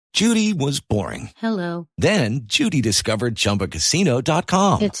Judy was boring. Hello. Then Judy discovered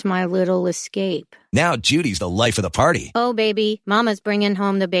ChumbaCasino.com. It's my little escape. Now Judy's the life of the party. Oh, baby, mama's bringing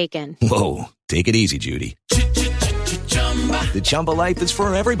home the bacon. Whoa, take it easy, Judy. The Chumba life is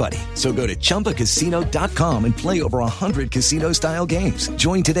for everybody. So go to ChumbaCasino.com and play over 100 casino-style games.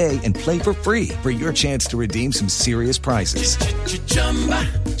 Join today and play for free for your chance to redeem some serious prizes.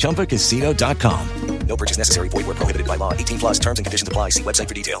 ChumbaCasino.com. No purchase necessary. Void where prohibited by law. 18 plus terms and conditions apply. See website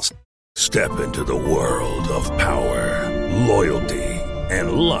for details. Step into the world of power, loyalty,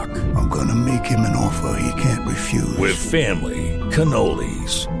 and luck. I'm going to make him an offer he can't refuse. With family,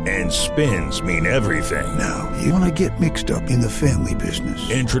 cannolis, and spins mean everything. Now, you want to get mixed up in the family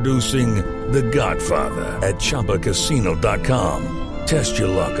business. Introducing The Godfather at ChumbaCasino.com. Test your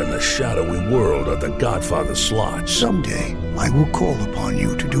luck in the shadowy world of The Godfather slot. Someday, I will call upon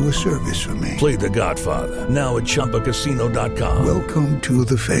you to do a service for me. Play The Godfather, now at ChumbaCasino.com. Welcome to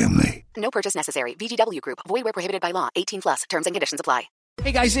the family. No purchase necessary. VGW Group. Void where prohibited by law. 18 plus. Terms and conditions apply.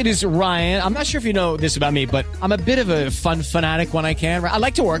 Hey guys, it is Ryan. I'm not sure if you know this about me, but I'm a bit of a fun fanatic when I can. I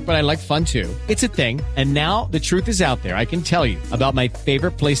like to work, but I like fun too. It's a thing. And now the truth is out there. I can tell you about my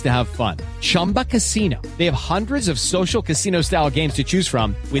favorite place to have fun. Chumba Casino. They have hundreds of social casino style games to choose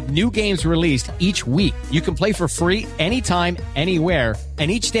from with new games released each week. You can play for free anytime, anywhere. And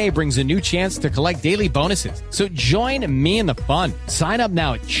each day brings a new chance to collect daily bonuses. So join me in the fun. Sign up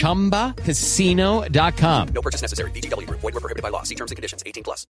now at ChumbaCasino.com. No purchase necessary. VGW Group. Void where prohibited by law. See terms and conditions. 18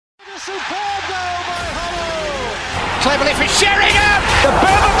 plus. Superb goal by Hollow. Cleverly for Sheringham. The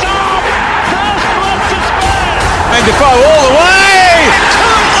Berbatov. First blood to Spurs. And Defoe all the way. To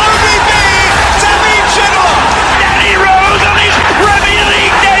OBB. Tammy Chidwell. Danny Rose on his Premier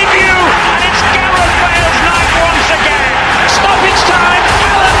League debut. And it's Gareth Bale's night once again. Stoppage time.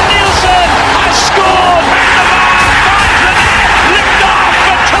 Alan Nielsen has scored. And the bar finds the net. Lift off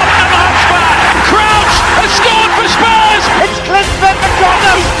for Tottenham Hotspur. Crouch has scored for Spurs. It's Klinsmann for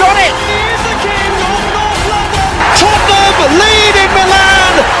Tottenham. He's got it. He is the king of North London. Tottenham lead in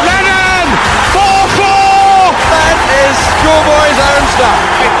Milan. Lennon 4-4. That is schoolboy's own stuff.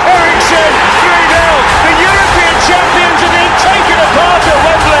 Ericsson 3-0. The European champions have been taken apart at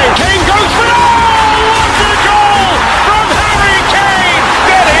Wembley. Kane goes for it. What a goal from Harry Kane.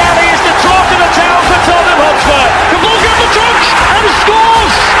 Dele Alli is the talk of the town for Tottenham Hotspur. The ball gets the touch and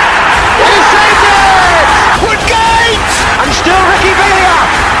scores. He saved it. Woodgate. And still Ricky Villa.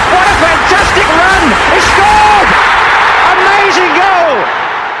 What a fantastic run. He scored. Amazing goal.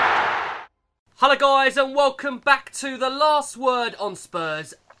 Hello guys and welcome back to The Last Word on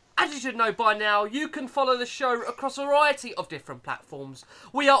Spurs. As you should know by now, you can follow the show across a variety of different platforms.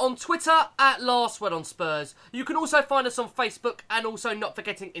 We are on Twitter at Last Word on Spurs. You can also find us on Facebook and also not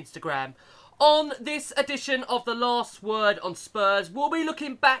forgetting Instagram. On this edition of The Last Word on Spurs, we'll be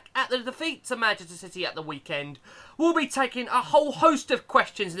looking back at the defeat to Manchester City at the weekend. We'll be taking a whole host of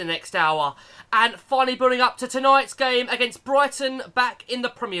questions in the next hour. And finally building up to tonight's game against Brighton back in the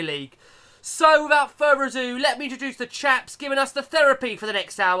Premier League. So without further ado, let me introduce the chaps giving us the therapy for the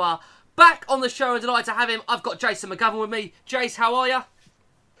next hour. Back on the show and delighted to have him, I've got Jason McGovern with me. Jace, how are you?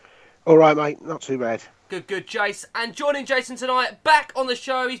 All right, mate. Not too bad. Good, Jace. And joining Jason tonight, back on the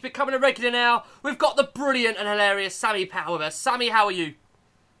show, he's becoming a regular now. We've got the brilliant and hilarious Sammy Powell with us. Sammy, how are you?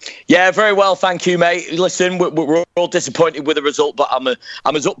 Yeah, very well, thank you, mate. Listen, we're all disappointed with the result, but I'm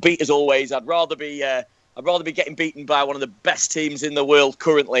as upbeat as always. I'd rather be getting beaten by one of the best teams in the world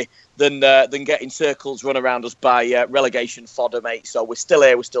currently than getting circles run around us by relegation fodder, mate. So we're still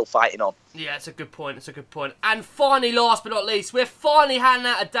here, we're still fighting on. Yeah, it's a good point. And finally, last but not least, we're finally handing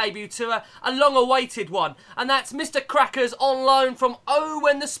out a debut to a long-awaited one. And that's Mr. Crackers on loan from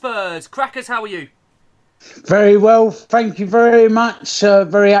When the Spurs. Crackers, how are you? Very well, thank you very much.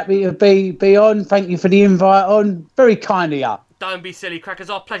 Very happy to be on. Thank you for the invite on. Very kind of you. Don't be silly, Crackers.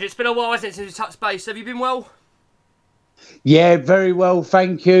 Our pleasure. It's been a while, hasn't it, since we touched base. Have you been well? Yeah, very well,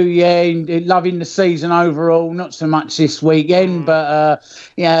 thank you. Yeah, loving the season overall. Not so much this weekend, but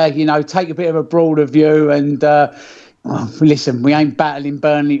yeah, take a bit of a broader view. And listen, we ain't battling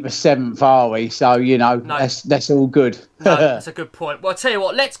Burnley for 7th, are we? So no. that's all good. No, that's a good point. Well, I'll tell you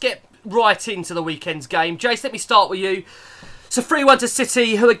what. Let's get right into the weekend's game. Jace, let me start with you. So 3-1 to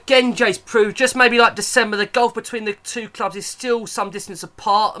City, who again, Jace, proved just maybe like December, the gulf between the two clubs is still some distance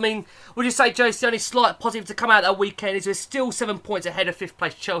apart. I mean, would you say, Jace, the only slight positive to come out of that weekend is we're still 7 points ahead of 5th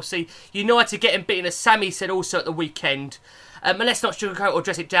place Chelsea. United getting beaten, as Sammy said also at the weekend. And let's not sugarcoat or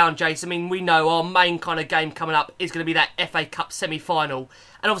dress it down, Jace. I mean, we know our main kind of game coming up is going to be that FA Cup semi-final.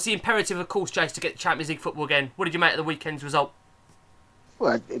 And obviously imperative, of course, Jace, to get the Champions League football again. What did you make of the weekend's result?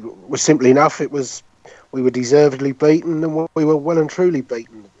 Well, it was simply enough. We were deservedly beaten, and we were well and truly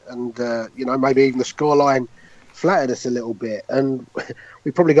beaten. and maybe even the scoreline flattered us a little bit, and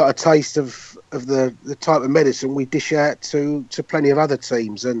we probably got a taste of the type of medicine we dish out to plenty of other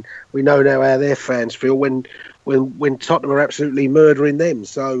teams, and we know now how their fans feel when Tottenham are absolutely murdering them.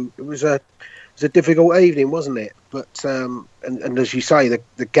 So it was a difficult evening, wasn't it? But and as you say,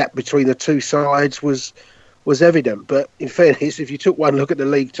 the gap between the two sides was evident. But in fairness, if you took one look at the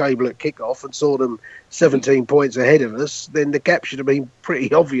league table at kick-off and saw them 17 points ahead of us, then the gap should have been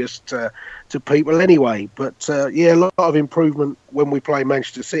pretty obvious to people anyway. But a lot of improvement when we play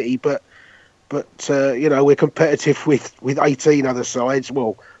Manchester City. But we're competitive with 18 other sides.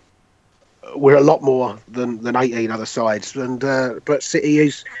 Well, we're a lot more than 18 other sides, and but City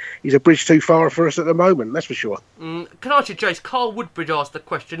is a bridge too far for us at the moment, that's for sure. Can I ask you, Jace? Carl Woodbridge asked the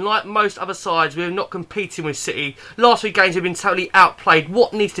question. Like most other sides, we're not competing with City. Last 3 games have been totally outplayed.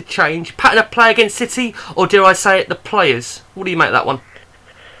 What needs to change? Pattern of play against City, or dare I say it, the players? What do you make of that one?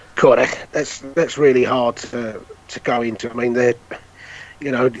 God, that's really hard to go into. I mean, they're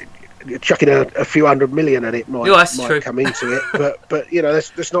chucking a few $100 million at it might come into it, but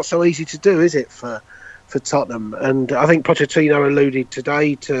that's not so easy to do, is it, for Tottenham? And I think Pochettino alluded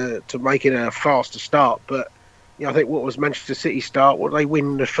today to making a faster start, but I think what was Manchester City's start? What, they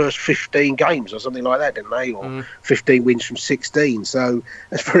win the first 15 games or something like that, didn't they? Or 15 wins from 16. So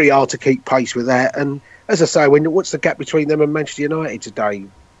it's very hard to keep pace with that. And as I say, what's the gap between them and Manchester United today?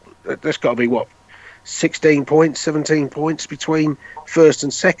 That's got to be 16 points, 17 points between first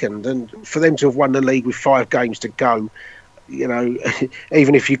and second, and for them to have won the league with 5 games to go,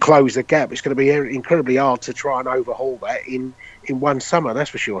 even if you close the gap, it's going to be incredibly hard to try and overhaul that in one summer, that's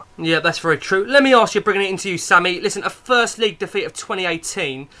for sure. Yeah, that's very true. Let me ask you, bringing it into you, Sammy. Listen, a first league defeat of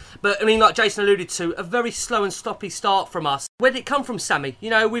 2018, but I mean, like Jason alluded to, a very slow and stoppy start from us. Where did it come from, Sammy?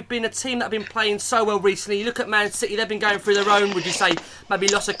 We've been a team that have been playing so well recently. You look at Man City, they've been going through their own, would you say, maybe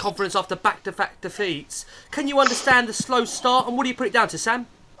loss of confidence after back-to-back defeats. Can you understand the slow start, and what do you put it down to, Sam?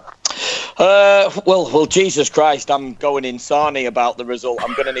 Well, Jesus Christ, I'm going insane about the result.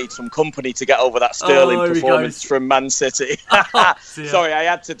 I'm going to need some company to get over that Sterling performance from Man City. Sorry, I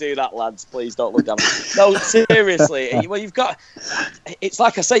had to do that, lads. Please don't look down. No, seriously. Well, you've got... It's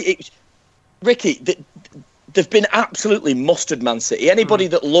like I say, Ricky, they've been absolutely mustard, Man City. Anybody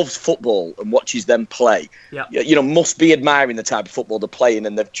that loves football and watches them play, must be admiring the type of football they're playing,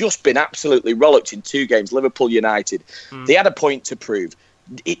 and they've just been absolutely rollocked in 2 games. Liverpool United. They had a point to prove.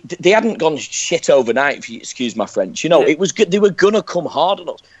 They hadn't gone shit overnight, if you excuse my French. It was good. They were gonna come hard on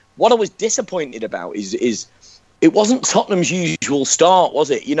us. What I was disappointed about is it wasn't Tottenham's usual start, was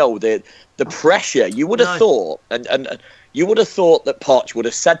it? The pressure. You would have thought, and you would have thought that Poch would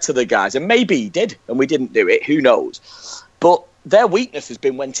have said to the guys, and maybe he did, and we didn't do it. Who knows? But their weakness has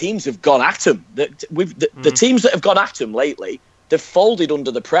been when teams have gone at them. The teams that have gone at them lately, they've folded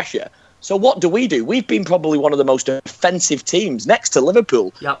under the pressure. So what do? We've been probably one of the most offensive teams next to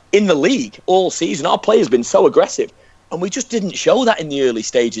Liverpool in the league all season. Our players have been so aggressive, and we just didn't show that in the early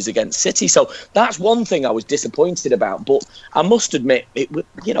stages against City. So that's one thing I was disappointed about. But I must admit,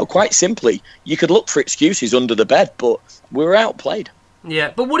 quite simply, you could look for excuses under the bed, but we were outplayed.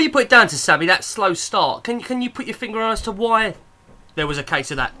 Yeah, but what do you put it down to, Sammy, that slow start? Can you put your finger on as to why there was a case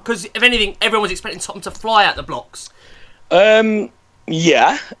of that? Because, if anything, everyone was expecting Tottenham to fly out the blocks.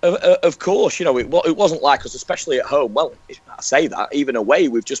 Yeah, of course. It wasn't like us, especially at home. Well, I say that, even away,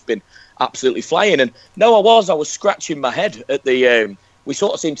 we've just been absolutely flying. And no, I was scratching my head at the... we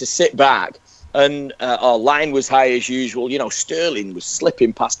sort of seemed to sit back, and our line was high as usual. Sterling was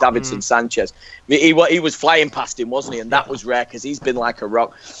slipping past Davinson Sanchez. He was flying past him, wasn't he? And that was rare, because he's been like a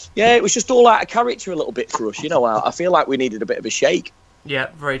rock. Yeah, it was just all out of character a little bit for us. I feel like we needed a bit of a shake.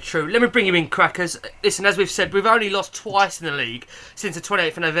 Yeah, very true. Let me bring you in, Crackers. Listen, as we've said, we've only lost twice in the league since the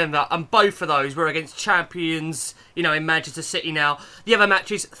 28th of November, and both of those were against champions, in Manchester City now. The other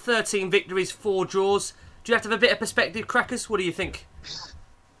matches, 13 victories, 4 draws. Do you have to have a bit of perspective, Crackers? What do you think?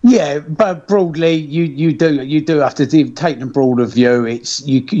 Yeah, but broadly, you do have to take the broader view. It's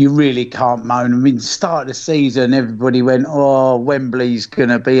you really can't moan. I mean, start of the season, everybody went, "Oh, Wembley's going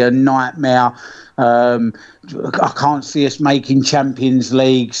to be a nightmare. I can't see us making Champions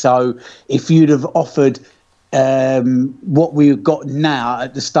League." So, if you'd have offered what we've got now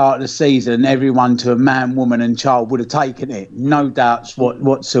at the start of the season, everyone to a man, woman, and child would have taken it, no doubts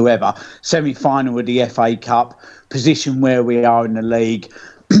whatsoever. Semi-final of the FA Cup, position where we are in the league.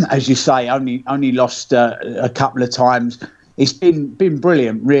 As you say, only lost a couple of times. It's been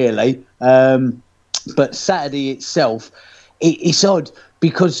brilliant, really. But Saturday itself, it's odd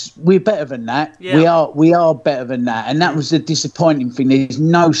because we're better than that. Yeah. We are better than that, and that was the disappointing thing. There's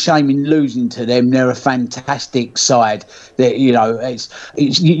no shame in losing to them. They're a fantastic side. That you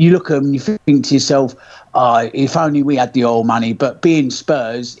look at them and you think to yourself, if only we had the oil money. But being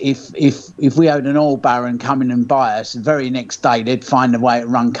Spurs, if we had an oil baron come in and buy us, the very next day they'd find a way to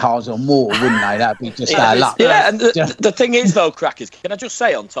run cars on Mour, wouldn't they? That'd be just our luck. Yeah, and the thing is, though, Crackers, can I just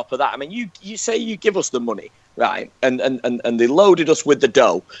say on top of that? I mean, you say you give us the money, right? And they loaded us with the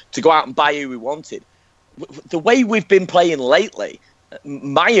dough to go out and buy who we wanted. The way we've been playing lately,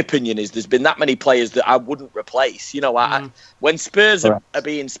 my opinion is there's been that many players that I wouldn't replace. When Spurs are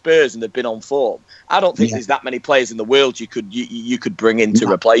being Spurs and they've been on form, I don't think there's that many players in the world you could bring in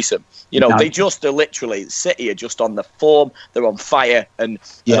to replace them. They just are literally, City are just on the form, they're on fire, and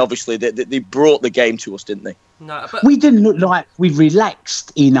obviously they brought the game to us, didn't they? No, but we didn't look like we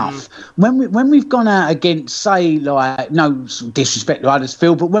relaxed enough when we've gone out against, say, like, no disrespect to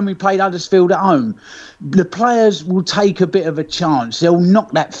Huddersfield, but when we played Huddersfield at home, the players will take a bit of a chance. They'll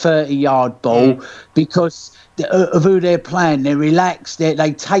knock that 30-yard ball because of who they're playing. They're relaxed.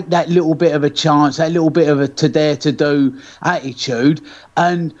 They take that little bit of a chance, that little bit of a to dare to do attitude.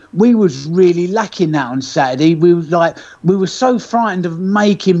 And we was really lacking that on Saturday. We were so frightened of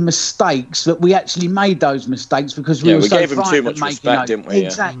making mistakes that we actually made those mistakes because we were so gave them too frightened much of making respect, those. didn't we?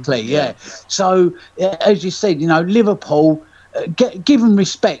 Exactly, yeah. So as you said, Liverpool. Give them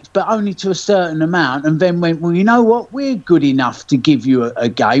respect, but only to a certain amount, and then went, well, you know what, we're good enough to give you a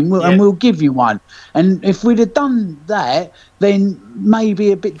game, and we'll give you one. And if we'd have done that, then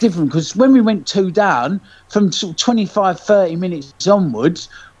maybe a bit different, because when we went 2 down, from sort of 25, 30 minutes onwards,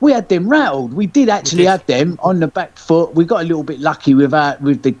 we had them rattled. We did actually have them on the back foot. We got a little bit lucky with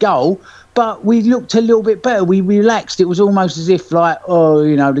the goal, but we looked a little bit better. We relaxed. It was almost as if, like,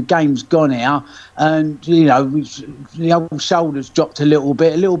 the game's gone now. And, the old shoulders dropped a little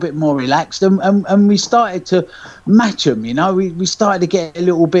bit more relaxed. And we started to match them, We started to get a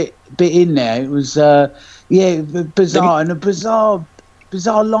little bit in there. It was, bizarre. And a bizarre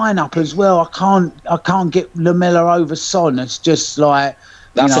lineup as well. I can't get Lamela over Son. It's just like...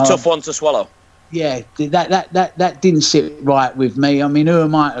 That's a tough one to swallow. Yeah, that didn't sit right with me. I mean, who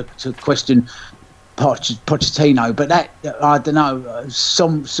am I to question Pochettino? But I don't know.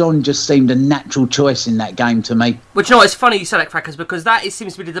 Son just seemed a natural choice in that game to me. But it's funny you say that, Crackers, because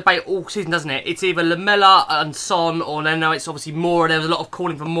seems to be the debate all season, doesn't it? It's either Lamela and Son, or now it's obviously Mour. There was a lot of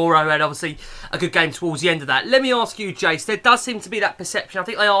calling for Mour, who had obviously a good game towards the end of that. Let me ask you, Jace, there does seem to be that perception. I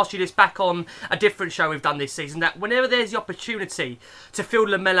think I asked you this back on a different show we've done this season, that whenever there's the opportunity to field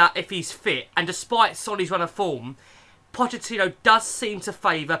Lamela if he's fit, and despite Sonny's run of form, Pochettino does seem to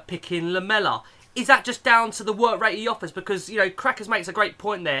favour picking Lamela. Is that just down to the work rate he offers? Because, Crackers makes a great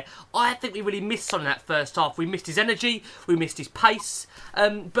point there. I think we really missed Son in that first half. We missed his energy, we missed his pace.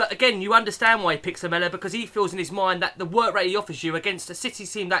 But again, you understand why he picks Lamela, because he feels in his mind that the work rate he offers you against a City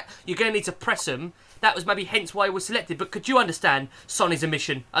team that you're going to need to press him, that was maybe hence why he was selected. But could you understand Sonny's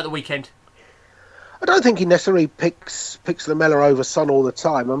omission at the weekend? I don't think he necessarily picks Lamela over Son all the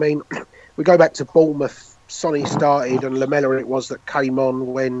time. I mean, we go back to Bournemouth, Sonny started and Lamela it was that came on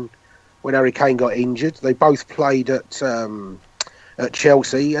when Harry Kane got injured. They both played at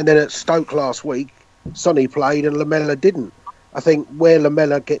Chelsea, and then at Stoke last week, Sonny played and Lamela didn't. I think where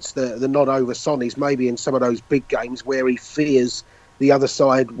Lamela gets the nod over Son is maybe in some of those big games where he fears the other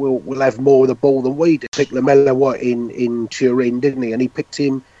side will have more of the ball than we did. Picked Lamela in Turin, didn't he? And he picked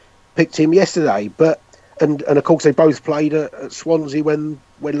him yesterday. But and of course they both played at Swansea when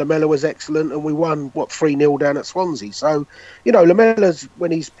Lamela was excellent, and we won 3-0 down at Swansea. So, Lamela's, when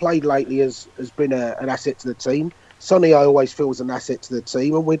he's played lately, has been an asset to the team. Sonny, I always feel, is an asset to the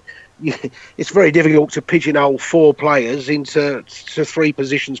team, and it's very difficult to pigeonhole 4 players into 3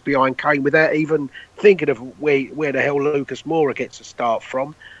 positions behind Kane without even thinking of where the hell Lucas Moura gets a start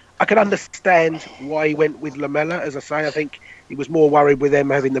from. I can understand why he went with Lamela. As I say, I think he was more worried with them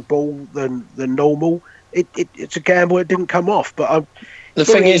having the ball than normal. It's a gamble. It didn't come off, but the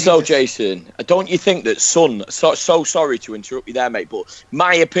thing is, though, Jason, don't you think that Son? So sorry to interrupt you there, mate, but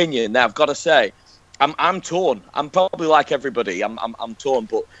my opinion, now I've got to say, I'm torn. I'm probably like everybody. I'm torn,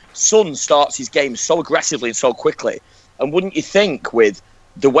 but Son starts his game so aggressively and so quickly, and wouldn't you think with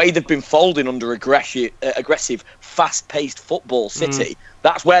the way they've been folding under aggressive, fast-paced football, City,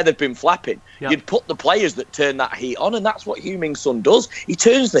 that's where they've been flapping. Yep. You'd put the players that turn that heat on, and that's what Heung-min Son does. He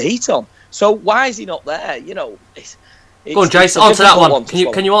turns the heat on. So why is he not there? Go on, Jace, answer that one.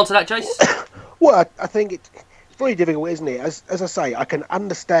 Can you answer that, Jace? Well, I think it's very difficult, isn't it? As I say, I can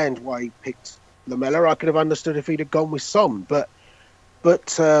understand why he picked Lamela. I could have understood if he'd have gone with Son, but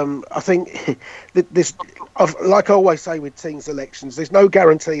But I think this, like I always say with team selections, there's no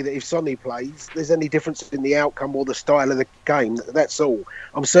guarantee that if Sonny plays, there's any difference in the outcome or the style of the game. That's all.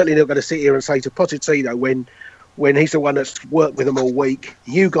 I'm certainly not going to sit here and say to Pochettino when he's the one that's worked with them all week,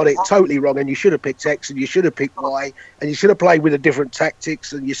 you got it totally wrong and you should have picked X and you should have picked Y and you should have played with a different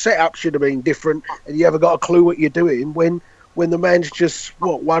tactics and your setup should have been different and you haven't got a clue what you're doing when the man's just,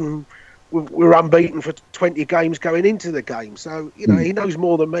 we're unbeaten for 20 games going into the game. So, he knows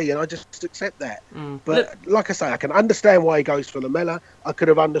more than me and I just accept that. But like I say, I can understand why he goes for Lamela. I could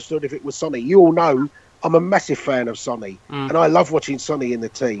have understood if it was Sonny. You all know I'm a massive fan of Sonny and I love watching Sonny in the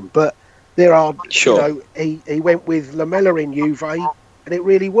team. But there are, he went with Lamela in Juve and it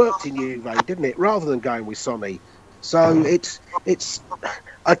really worked in Juve, didn't it? Rather than going with Sonny. So it's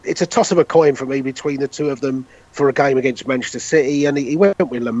a toss of a coin for me between the two of them for a game against Manchester City. And he went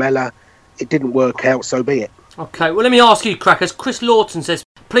with Lamela. It didn't work out, so be it. Okay, well, let me ask you, Crackers. Chris Lawton says,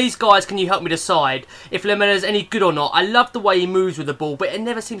 please, guys, can you help me decide if Lamela's any good or not? I love the way he moves with the ball, but it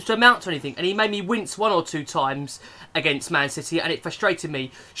never seems to amount to anything. And he made me wince 1 or 2 times against Man City, and it frustrated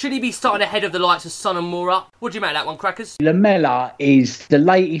me. Should he be starting ahead of the likes of Son and Mour? What do you make of that one, Crackers? Lamela is the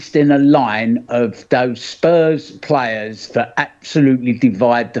latest in a line of those Spurs players that absolutely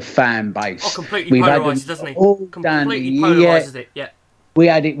divide the fan base. Oh, completely polarises, doesn't he? Completely polarises it, yeah. We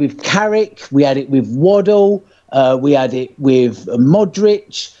had it with Carrick, we had it with Waddle, we had it with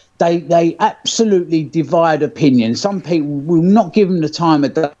Modric. They absolutely divide opinion. Some people will not give them the time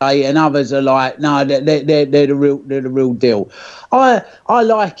of day, and others are like, no, they're the real deal. I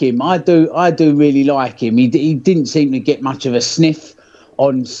like him. I do really like him. He didn't seem to get much of a sniff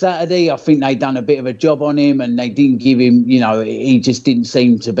on Saturday. I think they done a bit of a job on him, and they didn't give him. He just didn't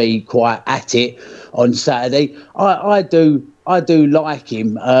seem to be quite at it on Saturday. I do like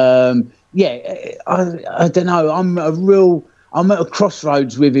him. I don't know. I'm at a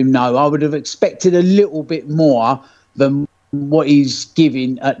crossroads with him now. I would have expected a little bit more than what he's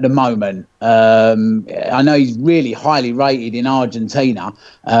giving at the moment. I know he's really highly rated in Argentina,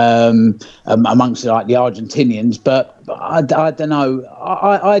 amongst the Argentinians, but I don't know.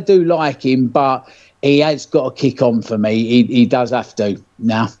 I do like him, but he has got to kick on for me. He does have to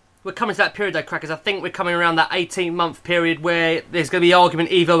now. We're coming to that period though, Crackers. I think we're coming around that 18-month period where there's going to be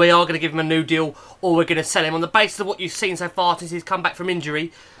argument either we are going to give him a new deal or we're going to sell him. On the basis of what you've seen so far since he's come back from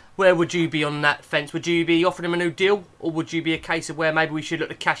injury, where would you be on that fence? Would you be offering him a new deal, or would you be a case of where maybe we should look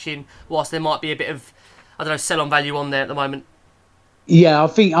to cash in whilst there might be a bit of, sell-on value on there at the moment? Yeah, I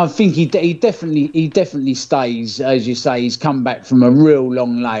think he definitely stays. As you say, he's come back from a real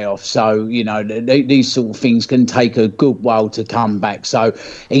long layoff, so these sort of things can take a good while to come back. So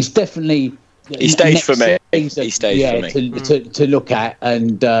he stays for me. He stays for me to look at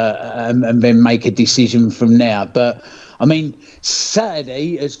and then make a decision from there. But I mean,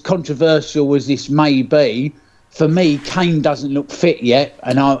 Saturday, as controversial as this may be, for me, Kane doesn't look fit yet,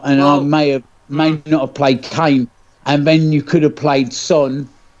 and I may not have played Kane. And then you could have played Son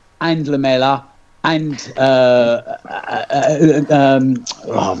and Lamela and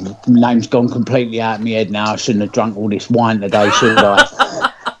name's gone completely out of my head now. I shouldn't have drunk all this wine today, should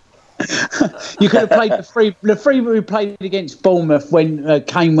I? You could have played the three we played against Bournemouth when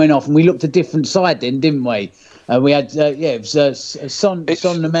Kane went off, and we looked a different side then, didn't we? We had it was Son,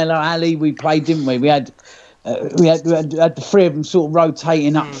 Lamela, Ali. We played, didn't we? We had the three of them sort of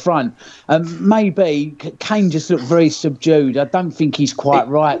rotating up front. Maybe Kane just looked very subdued. I don't think he's quite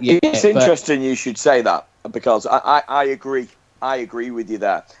right yet. It's interesting you should say that, because I agree. I agree with you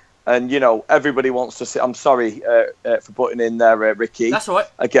there. And, everybody wants to see. I'm sorry for putting in there, Ricky. That's all right.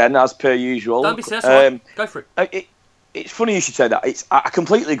 Again, as per usual. Don't be silly. That's all right. Go for it. It's funny you should say that. I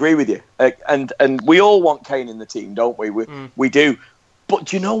completely agree with you. And we all want Kane in the team, don't we? We do. But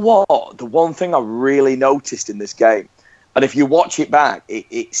do you know what? The one thing I really noticed in this game, and if you watch it back,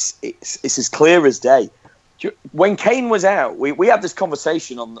 it's as clear as day. When Kane was out, we had this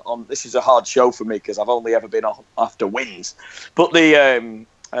conversation on this is a hard show for me because I've only ever been after wins. But when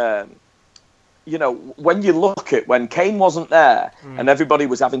you look at when Kane wasn't there and everybody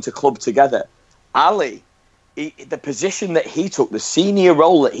was having to club together, Ali, the position that he took, the senior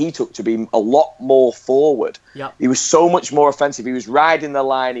role that he took to be a lot more forward. Yep. He was so much more offensive. He was riding the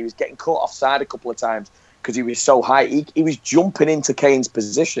line. He was getting caught offside a couple of times because he was so high. He was jumping into Kane's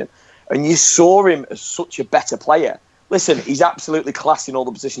position. And you saw him as such a better player. Listen, he's absolutely class in all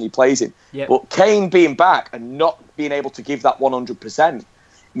the position he plays in. Yep. But Kane being back and not being able to give that 100%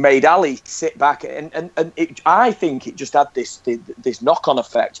 made Ali sit back. And I think it just had this knock-on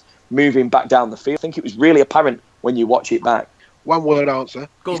effect moving back down the field. I think it was really apparent when you watch it back. One word answer.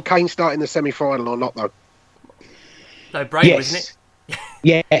 Is Kane starting the semi-final or not, though? No brainer, isn't it?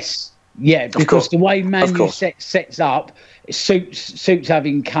 Yes. Yeah, because the way Man U sets up, it suits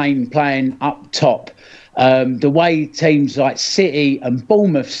having Kane playing up top. The way teams like City and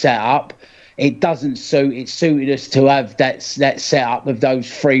Bournemouth set up, it doesn't suit. It suited us to have that setup of those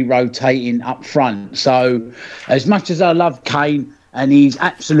three rotating up front. So, as much as I love Kane and he's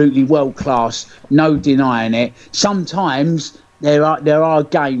absolutely world class, no denying it. Sometimes there are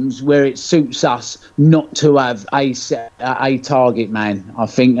games where it suits us not to have a target man, I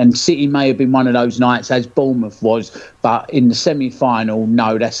think, and City may have been one of those nights, as Bournemouth was, but in the semi-final,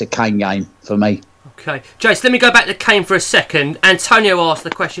 no, that's a Kane game for me. Okay, Jace, let me go back to Kane for a second. Antonio asked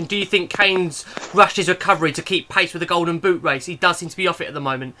the question, do you think Kane's rushed his recovery to keep pace with the Golden Boot race? He does seem to be off it at the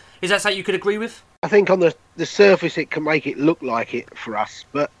moment. Is that something you could agree with? I think on the surface it can make it look like it for us,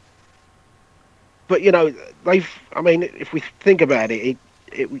 but you know, if we think about it,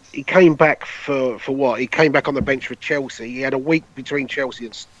 he came back for what? He came back on the bench for Chelsea. He had a week between Chelsea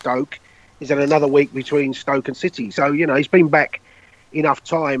and Stoke. He's had another week between Stoke and City. So, you know, he's been back enough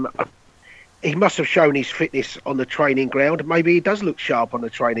time. He must have shown his fitness on the training ground. Maybe he does look sharp on the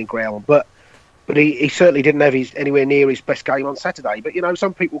training ground, but he certainly didn't have anywhere near his best game on Saturday. But, you know,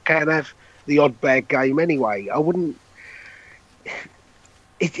 some people can have the odd bad game anyway. I wouldn't...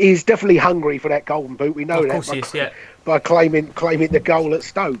 He's definitely hungry for that Golden Boot. We know that by claiming the goal at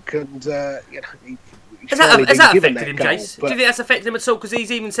Stoke, and you know, has that affected him, Jace? Do you think that's affected him at all? Because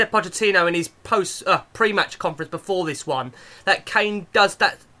he's even said, Pochettino, in his pre-match conference before this one, that Kane has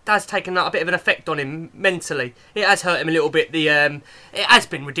taken a bit of an effect on him mentally. It has hurt him a little bit. It has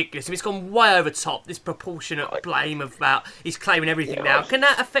been ridiculous. It's gone way over top. This proportionate blame about he's claiming everything now. Can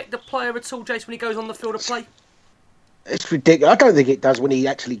that affect the player at all, Jace, when he goes on the field of play? It's ridiculous. I don't think it does when he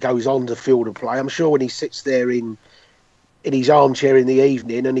actually goes on the field of play. I'm sure when he sits there in his armchair in the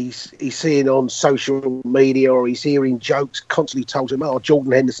evening and he's seeing on social media or he's hearing jokes constantly told him,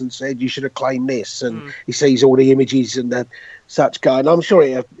 Jordan Henderson said you should have claimed this, and he sees all the images and such going. I'm sure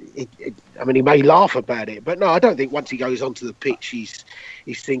he may laugh about it, but no, I don't think once he goes onto the pitch he's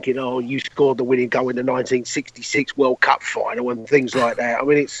thinking, you scored the winning goal in the 1966 World Cup final and things like that. I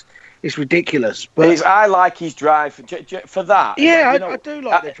mean, it's ridiculous, but I like his drive for that. Yeah, I do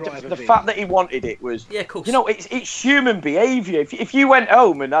like the drive. The fact that he wanted it was, of course. You know, it's human behaviour. If you went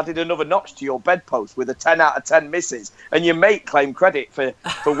home and added another notch to your bedpost with a 10 out of 10 misses, and your mate claimed credit for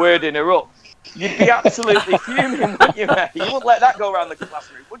wording her up, you'd be absolutely fuming, wouldn't you, mate? You wouldn't let that go around the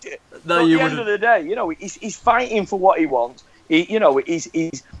classroom, would you? No, you wouldn't. At the end of the day, you know, he's fighting for what he wants.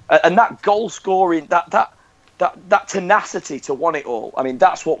 And that goal scoring, that tenacity to want it all. I mean,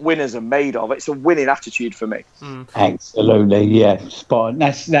 that's what winners are made of. It's a winning attitude for me. Absolutely, yeah, spot on.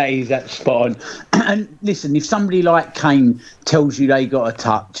 That's spot on. And listen, if somebody like Kane tells you they got a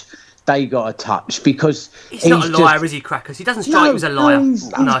touch, because he's not a liar, is he, Crackers? He doesn't strike me as a liar.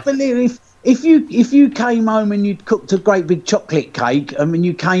 No. If you came home and you'd cooked a great big chocolate cake, I mean,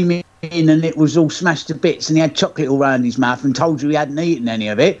 you came in and it was all smashed to bits and he had chocolate all around his mouth and told you he hadn't eaten any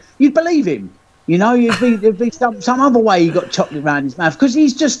of it, you'd believe him. You know, there'd be some other way he got chocolate around his mouth, because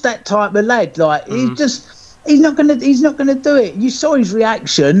he's just that type of lad. Like he's not gonna do it. You saw his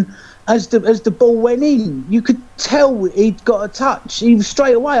reaction as the ball went in. You could tell he'd got a touch. He was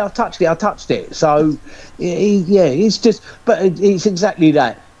straight away. I touched it. So it's exactly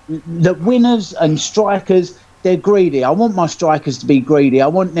that. The winners and strikers, they're greedy. I want my strikers to be greedy. I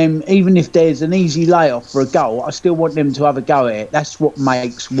want them, even if there's an easy layoff for a goal, I still want them to have a go at it. That's what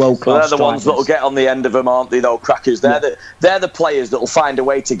makes world-class they're the ones that will get on the end of them, aren't they, though, Crackers? They're the players that will find a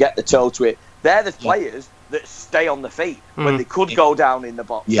way to get the toe to it. They're the players that stay on the feet when they could go down in the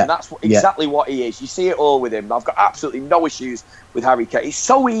box. And that's exactly what he is. You see it all with him. I've got absolutely no issues with Harry Kane. He's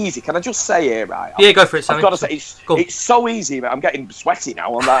so easy. Can I just say here, right? Yeah, go for it, Sammy. I've got to say, it's so easy. I'm getting sweaty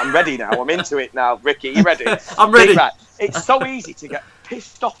now. I'm ready now. I'm into it now. Ricky, you ready? I'm ready. Right. It's so easy to get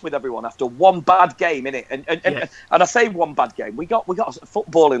pissed off with everyone after one bad game, innit? And I say one bad game. We got a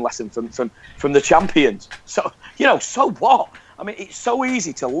footballing lesson from the champions. So, you know, so what? I mean, it's so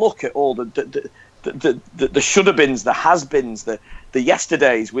easy to look at all the should-have-beens, the has-beens, the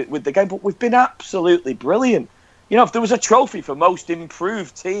yesterdays with the game, but we've been absolutely brilliant. You know, if there was a trophy for most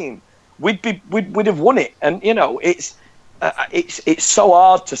improved team, we'd have won it. And you know, it's so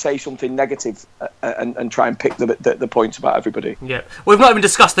hard to say something negative and try and pick the points about everybody. Yeah, we've not even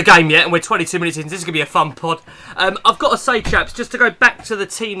discussed the game yet, and we're 22 minutes in. This is going to be a fun pod. I've got to say, chaps, just to go back to the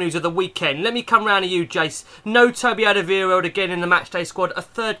team news of the weekend, let me come round to you, Jace. No Toby Alderweireld again in the matchday squad, a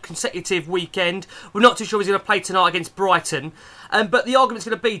third consecutive weekend. We're not too sure he's going to play tonight against Brighton. But the argument's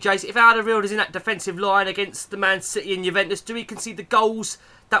going to be, Jace, if Alderweireld is in that defensive line against the Man City and Juventus, do we concede the goals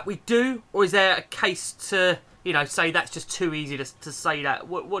that we do, or is there a case to say that's just too easy to say that.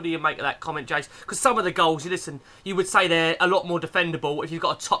 What do you make of that comment, Jace? Because some of the goals, you would say they're a lot more defendable if you've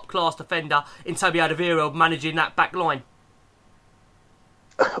got a top-class defender in Toby Alderweireld managing that back line.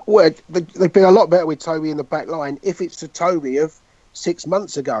 Well, they've been a lot better with Toby in the back line if it's the Toby of 6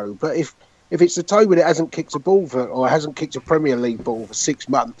 months ago. But if it's the Toby that hasn't kicked a ball or hasn't kicked a Premier League ball for 6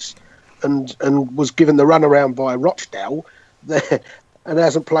 months and was given the runaround by Rochdale and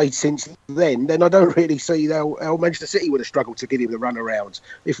hasn't played since then I don't really see how Manchester City would have struggled to give him the runarounds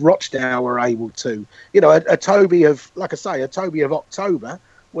if Rochdale were able to. A Toby of, like I say, a Toby of October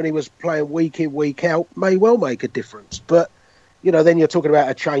when he was playing week in, week out may well make a difference. But then you're talking about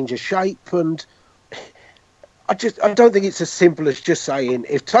a change of shape, and I don't think it's as simple as just saying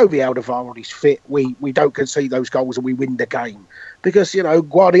if Toby Alderweireld is fit, we don't concede those goals and we win the game. Because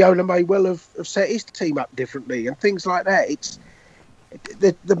Guardiola may well have set his team up differently and things like that. It's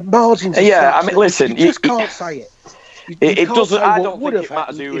the margins. Yeah, I mean, listen, you just can't say it. It doesn't. I don't think it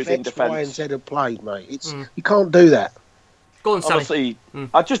matters who is in defence. Y and Z have played, mate. You can't do that. Go on, Sammy. Honestly,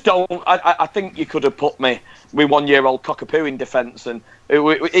 I just don't. I think you could have put me with 1-year-old cockapoo in defence, and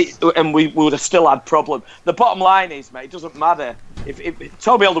we would have still had problem. The bottom line is, mate, it doesn't matter if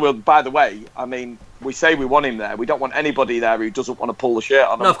Toby Alderweireld. By the way, I mean, we say we want him there. We don't want anybody there who doesn't want to pull the shirt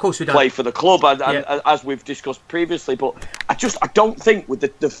on. No, of course we don't. Play for the club, as we've discussed previously. But I don't think with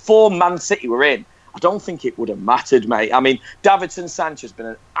the form Man City we're in, I don't think it would have mattered, mate. I mean, Davinson Sanchez has been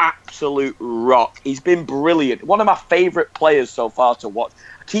an absolute rock. He's been brilliant. One of my favourite players so far to watch.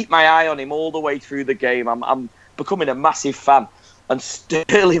 I keep my eye on him all the way through the game. I'm becoming a massive fan. And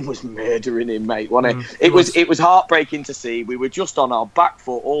Sterling was murdering him, mate, wasn't it? It was heartbreaking to see. We were just on our back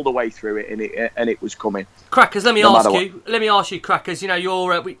foot all the way through it, and it was coming. Crackers, let me ask you, Crackers.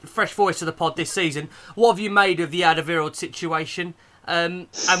 You're a fresh voice to the pod this season. What have you made of the Alderweireld situation? And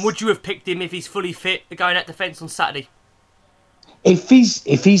would you have picked him if he's fully fit going at defence on Saturday? If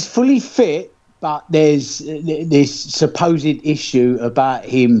he's fully fit, but there's this supposed issue about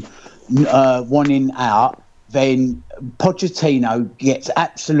him wanting out, then Pochettino gets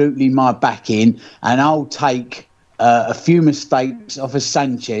absolutely my backing, and I'll take a few mistakes off of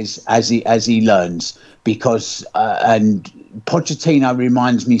Sanchez as he learns, because and Pochettino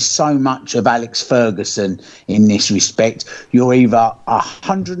reminds me so much of Alex Ferguson in this respect. You're either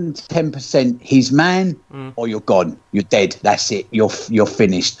 110% his man or you're gone. You're dead. That's it. You're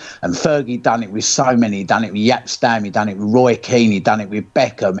finished. And Fergie done it with so many. He done it with Yap Stam. He done it with Roy Keane. He done it with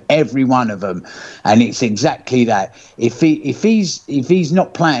Beckham. Every one of them. And it's exactly that. If he's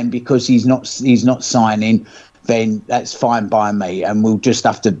not playing because he's not signing, then that's fine by me, and we'll just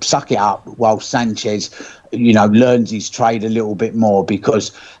have to suck it up while Sanchez, learns his trade a little bit more,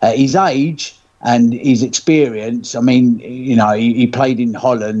 because at his age and his experience, I mean, he played in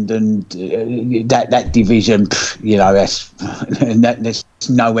Holland, and that division, that's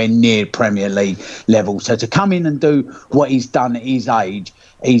nowhere near Premier League level. So to come in and do what he's done at his age,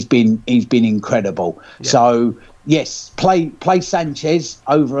 he's been incredible. Yeah. So yes, play Sanchez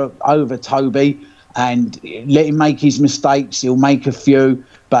over Toby, and let him make his mistakes. He'll make a few,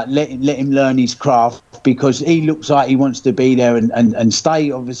 but let him learn his craft, because he looks like he wants to be there and stay,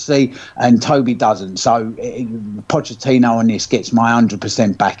 obviously, and Toby doesn't. So Pochettino on this gets my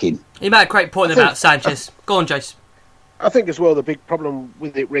 100% backing. You made a great point about Sanchez. Go on, Jace. I think as well the big problem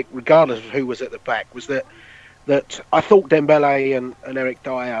with it, Rick, regardless of who was at the back, was that I thought Dembele and Eric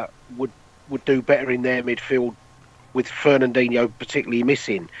Dyer would do better in their midfield, with Fernandinho particularly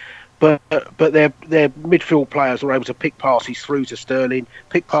missing. But their midfield players were able to pick passes through to Sterling,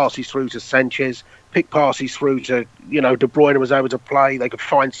 pick passes through to Sanchez, pick passes through to, De Bruyne was able to play. They could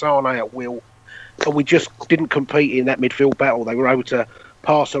find Sane at will. And we just didn't compete in that midfield battle. They were able to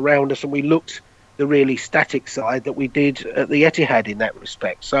pass around us, and we looked the really static side that we did at the Etihad in that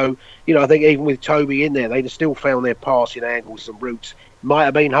respect. So, I think even with Toby in there, they'd have still found their passing angles and routes. Might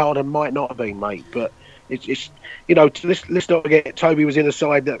have been hard and might not have been, mate. But it's let's not forget Toby was in a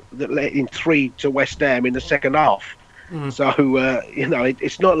side that let in 3 to West Ham in the second half. So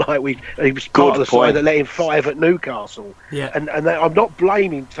it's not like he was part of the side that let in 5 at Newcastle. Yeah. And I'm not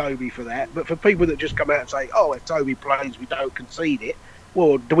blaming Toby for that, but for people that just come out and say, "Oh, if Toby plays, we don't concede it."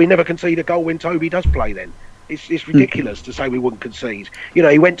 Well, do we never concede a goal when Toby does play? Then it's ridiculous to say we wouldn't concede.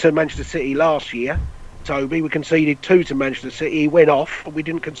 He went to Manchester City last year. Toby, we conceded 2 to Manchester City. He went off, and we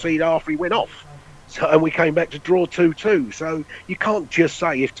didn't concede after he went off. So, and we came back to draw 2-2. So you can't just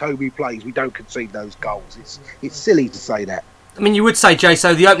say if Toby plays, we don't concede those goals. It's silly to say that. I mean, you would say, Jay,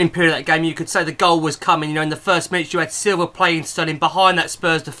 so the opening period of that game, you could say the goal was coming. You know, in the first minutes, you had Silva playing Sterling behind that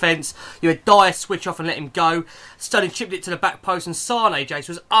Spurs defence. You had Dyer switch off and let him go. Sterling chipped it to the back post, and Sane, Jace,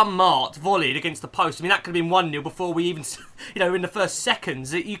 was unmarked, volleyed against the post. I mean, that could have been 1-0 before we even, in the first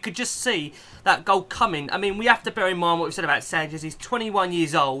seconds. You could just see that goal coming. I mean, we have to bear in mind what we said about Sanchez. He's 21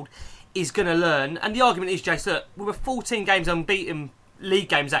 years old. He's going to learn. And the argument is, Jace, look, we were 14 games unbeaten, league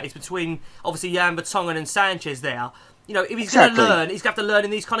games, that is, between, obviously, Jan Vertonghen and Sanchez there. If he's going to learn, he's going to have to learn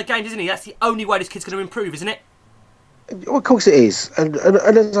in these kind of games, isn't he? That's the only way this kid's going to improve, isn't it? Well, of course it is. And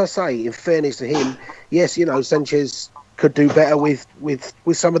as I say, in fairness to him, yes, Sanchez could do better with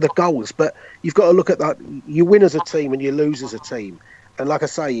some of the goals. But you've got to look at that. You win as a team and you lose as a team. And like I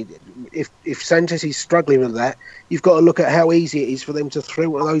say, if Sanchez is struggling with that, you've got to look at how easy it is for them to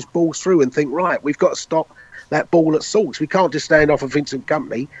throw those balls through and think, right, we've got to stop that ball at source. We can't just stand off of Vincent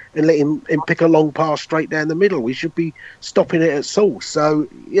Kompany and let him pick a long pass straight down the middle. We should be stopping it at source. So,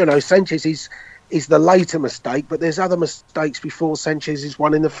 Sanchez is the later mistake, but there's other mistakes before Sanchez is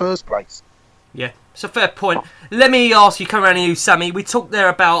one in the first place. Yeah, it's a fair point. Let me ask you, come around to you, Sammy. We talked there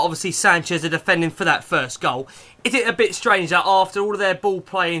about, obviously, Sanchez defending for that first goal. Is it a bit strange that after all of their ball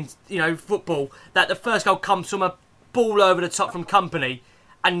playing, football, that the first goal comes from a ball over the top from Kompany,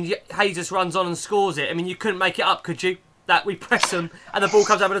 and Jesus runs on and scores it? I mean, you couldn't make it up, could you? That we press them and the ball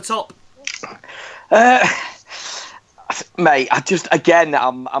comes over the top. Mate,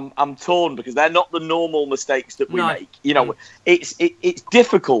 I'm torn because they're not the normal mistakes that we make. It's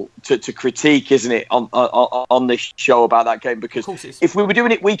difficult to critique, isn't it, on this show about that game, because if we were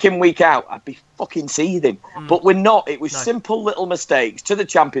doing it week in, week out, I'd be fucking seething. But we're not. It was simple little mistakes to the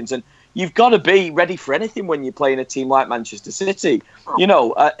champions, and you've got to be ready for anything when you're playing a team like Manchester City.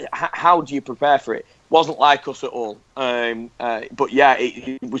 How do you prepare for it? Wasn't like us at all. But yeah,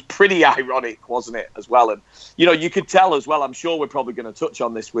 it was pretty ironic, wasn't it, as well? And, you could tell as well, I'm sure we're probably going to touch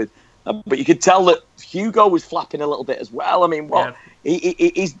on this but you could tell that Hugo was flapping a little bit as well. I mean,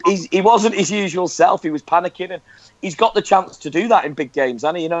 he wasn't his usual self. He was panicking, and he's got the chance to do that in big games.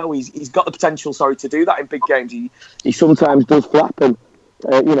 And, he's got the potential, to do that in big games. He sometimes does flap, and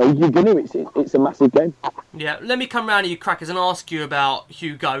you're going to. It's a massive game. Yeah, let me come round to you, Crackers, and ask you about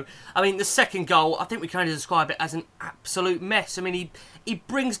Hugo. I mean, the second goal, I think we can only describe it as an absolute mess. I mean, he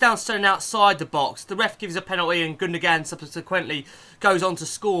brings down Sterling outside the box. The ref gives a penalty, and Gundogan subsequently goes on to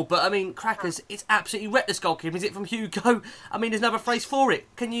score. But I mean, Crackers, it's absolutely wrecked this goalkeeper. Is it from Hugo? I mean, there's another phrase for it.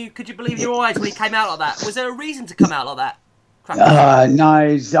 Could you believe your eyes when he came out like that? Was there a reason to come out like that? No,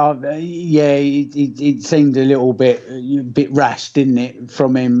 it seemed a little bit rash, didn't it,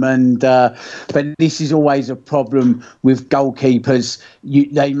 from him? And but this is always a problem with goalkeepers.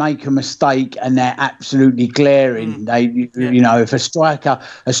 They make a mistake and they're absolutely glaring. If a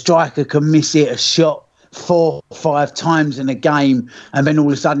striker can miss it, a shot 4 or 5 times in a game, and then all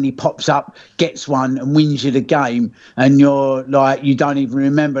of a sudden he pops up, gets one and wins you the game, and you're like, you don't even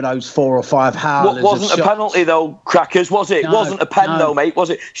remember those 4 or 5 howlers. Wasn't a penalty though, Crackers, was it? Wasn't a pen though, mate, was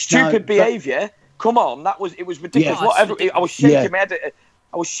it? Stupid behaviour. Come on, it was ridiculous. I was shaking my head.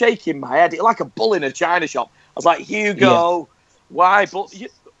 I was shaking my head like a bull in a china shop. I was like, Hugo, why? But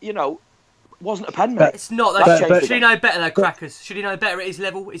wasn't a pen, mate. It's not that. Should he know better though, Crackers? Should he know better at his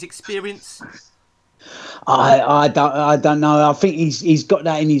level, his experience? I don't know. I think he's got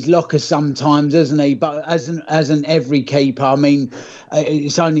that in his locker sometimes, hasn't he? But as an every keeper, I mean,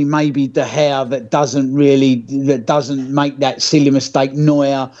 it's only maybe De Gea that doesn't make that silly mistake,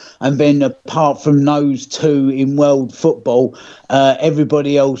 Neuer, and then apart from those two in world football,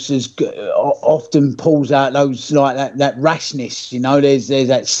 everybody else often pulls out those like that rashness. There's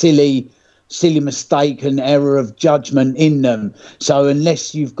that silly mistake and error of judgment in them. So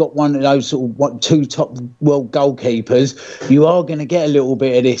unless you've got one of those sort of 2 top world goalkeepers, you are going to get a little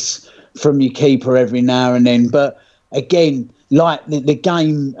bit of this from your keeper every now and then. But again, like the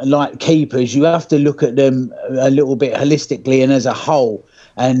game, like keepers, you have to look at them a little bit holistically and as a whole.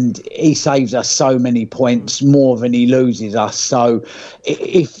 And he saves us so many points more than he loses us. So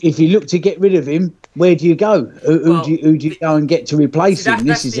if you look to get rid of him, where do you go? Who do you go and get to replace him?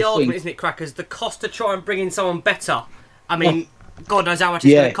 That's the argument, isn't it, Crackers? The cost to try and bring in someone better. I mean, God knows how much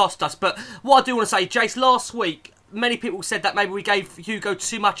it's going to cost us. But what I do want to say, Jace, last week, many people said that maybe we gave Hugo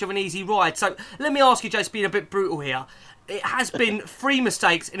too much of an easy ride. So let me ask you, Jace, being a bit brutal here. It has been 3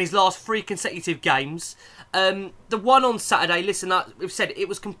 mistakes in his last 3 consecutive games. The one on Saturday, listen, we've said it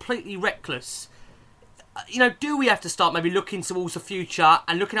was completely reckless. Do we have to start maybe looking towards the future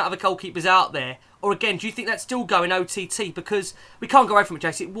and looking at other goalkeepers out there? Or again, do you think that's still going OTT? Because we can't go away from it,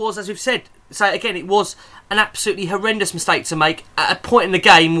 Jace. It was, as we've said, it was an absolutely horrendous mistake to make at a point in the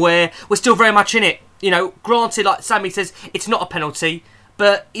game where we're still very much in it. granted, like Sammy says, it's not a penalty,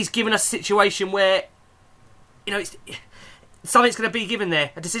 but he's given us a situation where, something's going to be given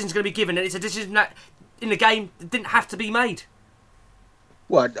there. A decision's going to be given, and it's a decision that, in the game, didn't have to be made.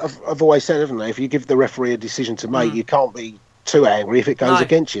 Well, I've always said, haven't I? If you give the referee a decision to make, you can't be too angry if it goes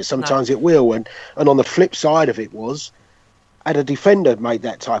against you. Sometimes it will, and on the flip side of it was, had a defender made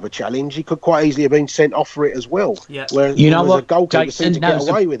that type of challenge, he could quite easily have been sent off for it as well. Yeah. Where a goalkeeper seemed to get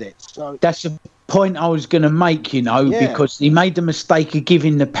away with it. So that's the point I was going to make, because he made the mistake of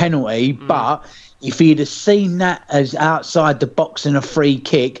giving the penalty, but if he'd have seen that as outside the box and a free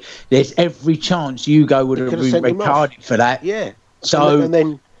kick, there's every chance Hugo would have been retarded for that. Yeah. So and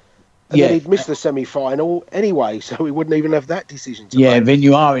then he'd missed the semi-final anyway, so we wouldn't even have that decision to make. Then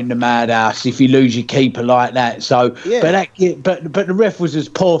you are in the madhouse if you lose your keeper like that. So, but the ref was as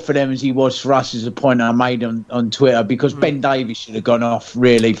poor for them as he was for us, is the point I made on Twitter, because Ben Davies should have gone off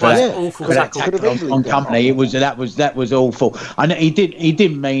really for that tackle on Company. That was awful. I know he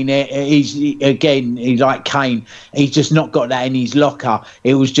didn't mean it. He's like Kane. He's just not got that in his locker.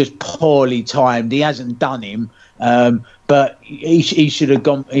 It was just poorly timed. He hasn't done him. But he should have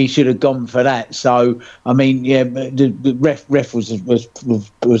gone. He should have gone for that. So I mean, the ref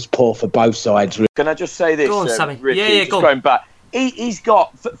was poor for both sides. Can I just say this, go on, Sammy? Ricky, going back. He's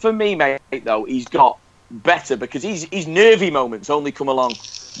got, for me, mate. Though he's got better, because his nervy moments only come along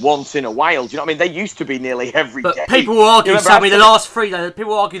once in a while. Do you know what I mean? They used to be nearly every day. But people will argue, Sammy, the last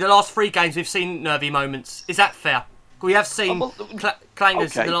three games we've seen nervy moments. Is that fair? We have seen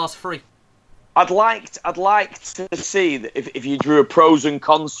clangers in the last three. I'd like to see that if you drew a pros and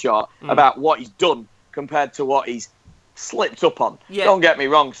cons chart about what he's done compared to what he's slipped up on. Yeah. Don't get me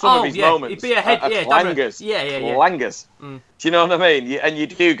wrong, some of his moments are clangers. Clangers. Do you know what I mean? And you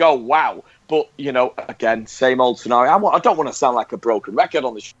do go, wow. But, again, same old scenario. I don't want to sound like a broken record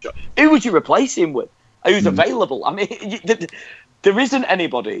on the show. Who would you replace him with? Who's available? I mean, there isn't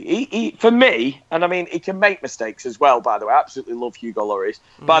anybody. He, for me, and I mean, he can make mistakes as well, by the way. I absolutely love Hugo Lloris.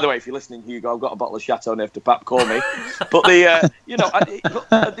 By the way, if you're listening, Hugo, I've got a bottle of Chateau Neuf to Pap, call me. But at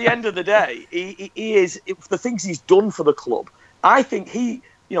the end of the day, he is, the things he's done for the club, I think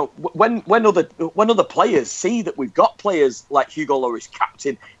when other players see that we've got players like Hugo Lloris,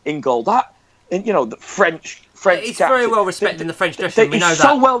 captain in goal, the French he's captain, very well respected in the French dressing room. We know that. He's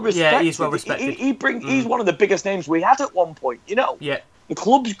so well respected. Yeah, he's well respected. He's one of the biggest names we had at one point. Yeah. The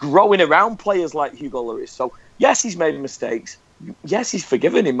club's growing around players like Hugo Lloris. So yes, he's made mistakes. Yes, he's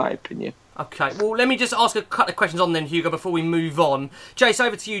forgiven, in my opinion. Okay, well, let me just ask a couple of questions on then, Hugo, before we move on. Jace,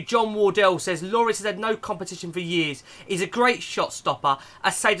 over to you. John Wardell says, Lloris has had no competition for years. He's a great shot stopper,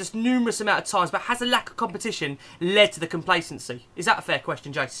 has saved us numerous amount of times, but has a lack of competition led to the complacency? Is that a fair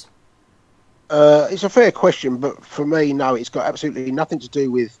question, Jace? It's a fair question, but for me, no, it's got absolutely nothing to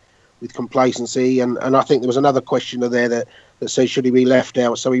do with complacency. And I think there was another questioner there that says, should he be left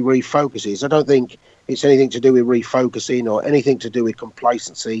out so he refocuses? I don't think it's anything to do with refocusing or anything to do with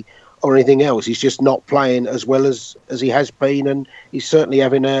complacency or anything else. He's just not playing as well as he has been, and he's certainly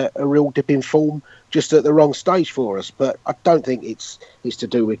having a real dip in form just at the wrong stage for us. But I don't think it's to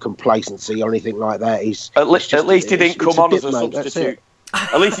do with complacency or anything like that. At least he didn't come on as a substitute.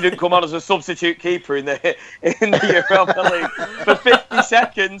 At least he didn't come on as a substitute keeper in the Europa League for 50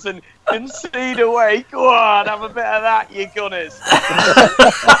 seconds and concede away. Go on, have a bit of that, you gunners.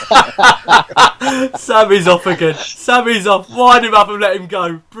 Sammy's off again. Sammy's off. Wind him up and let him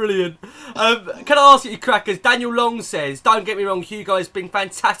go. Brilliant. Can I ask you, Crackers? Daniel Long says, don't get me wrong, Hugo has been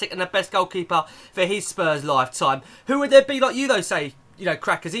fantastic and the best goalkeeper for his Spurs lifetime. Who would there be like you, though, say,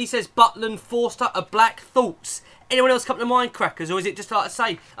 Crackers? He says Butland, Forster are Black. Thoughts? Anyone else come to mind, Crackers, or is it just, like I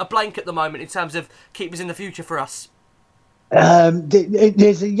say, a blank at the moment in terms of keepers in the future for us?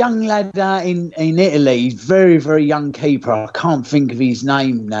 There's a young lad in Italy, he's very, very young keeper. I can't think of his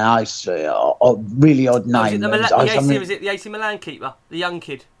name now. It's a really odd name. Is it the AC Milan keeper, the young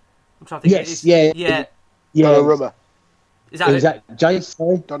kid? I'm trying to think. Yeah. Donnarumma. Is that Jace?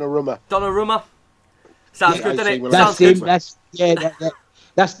 Sorry? Donnarumma. Sounds good, doesn't it? That's him.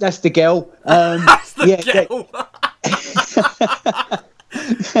 That's the girl. That's the girl.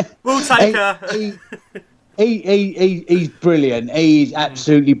 We'll take her. He's brilliant. He's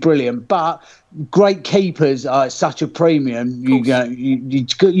absolutely brilliant. But great keepers are at such a premium. You got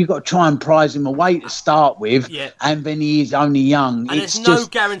to try and prize him away to start with. Yeah. And then he is only young. And there's no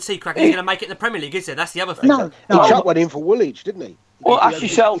guarantee, Cracker, he's going to make it in the Premier League, is there? That's the other thing. No. He chucked one in for Woolwich, didn't he? Well, ask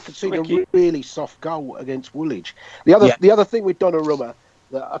yourself. He conceded a really soft goal against Woolwich. The other thing with Donnarumma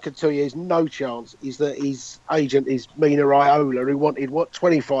that I can tell you is no chance is that his agent is Mina Raiola, who wanted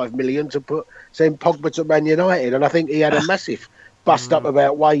 25 million to send Pogba to Man United, and I think he had a massive bust up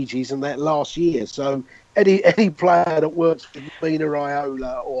about wages and that last year. So any player that works with Mina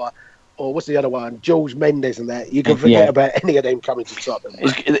Raiola or what's the other one, Jules Mendes and that, you can forget about any of them coming to Tottenham.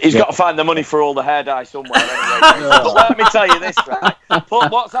 He's got to find the money for all the hair dye somewhere anyway. But let me tell you this, right?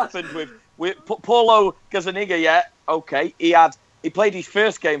 What's happened with Paulo Gazzaniga, okay, he played his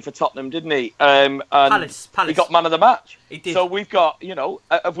first game for Tottenham, didn't he? And Palace. He got man of the match. He did. So we've got,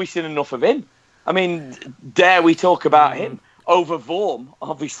 have we seen enough of him? I mean, dare we talk about him? Over Vorm,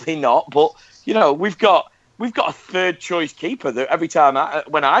 obviously not, but, we've got a third choice keeper that every time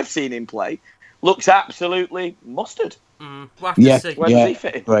when I've seen him play looks absolutely mustard. We'll have to see. Where does he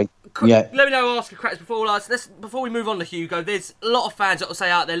fit in? Right. Let me know, ask a crack before we move on to Hugo. There's a lot of fans that will say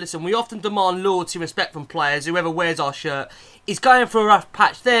out there, listen, we often demand loyalty and respect from players. Whoever wears our shirt is going for a rough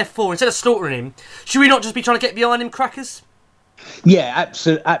patch. Therefore, instead of slaughtering him, should we not just be trying to get behind him, crackers? Yeah,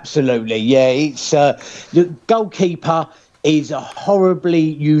 absolutely. Yeah, it's the goalkeeper is a horribly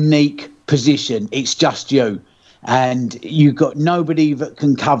unique position. It's just you. And you've got nobody that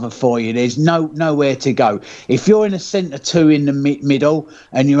can cover for you. There's nowhere to go. If you're in a centre two in the middle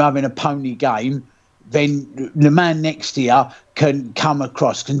and you're having a pony game, then the man next to you can come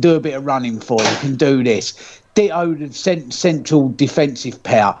across, can do a bit of running for you, can do this. Ditto the central defensive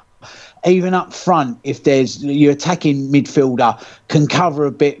pair. Even up front, if there's your attacking midfielder can cover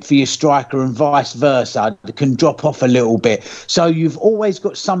a bit for your striker and vice versa, can drop off a little bit. So you've always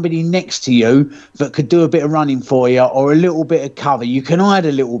got somebody next to you that could do a bit of running for you or a little bit of cover. You can hide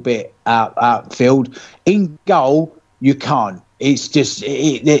a little bit outfield. In goal, you can't. It's just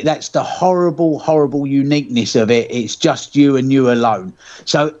that's the horrible uniqueness of it. It's just you and you alone.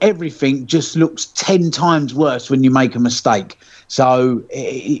 So everything just looks 10 times worse when you make a mistake. So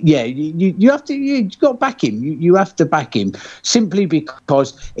you have to. You've got to back him. You have to back him simply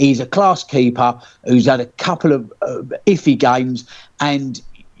because he's a class keeper who's had a couple of iffy games, and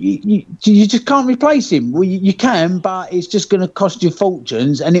you just can't replace him. Well, you can, but it's just going to cost you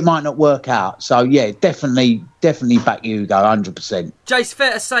fortunes, and it might not work out. So yeah, definitely back Hugo, 100%. Jace,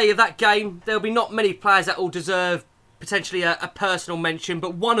 fair to say of that game, there'll be not many players that will deserve potentially a personal mention,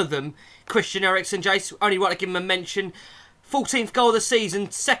 but one of them, Christian Eriksen. Jace, only want to give him a mention. 14th goal of the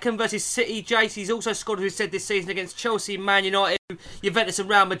season, second versus City. Jace, he's also scored, as we said, this season against Chelsea, Man United, Juventus and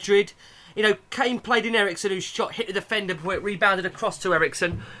Real Madrid. Kane played in Eriksen, whose shot hit the defender before it rebounded across to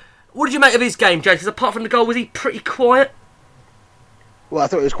Eriksen. What did you make of his game, Jace? Because apart from the goal, was he pretty quiet? Well, I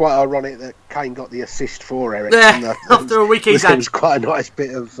thought it was quite ironic that Kane got the assist for Eriksen. Yeah, after a week he's had. There was quite a nice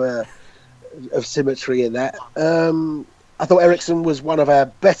bit of symmetry in that. I thought Eriksen was one of our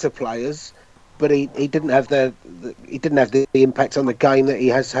better players, but he didn't have the impact on the game that he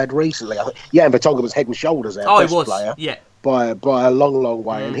has had recently. I think Jan Vertonghen was head and shoulders our best player, by a long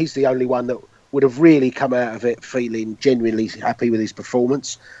way, and he's the only one that would have really come out of it feeling genuinely happy with his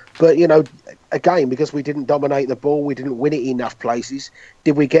performance. But again, because we didn't dominate the ball, we didn't win it enough places.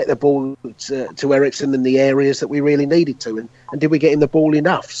 Did we get the ball to Eriksen in the areas that we really needed to, and did we get him the ball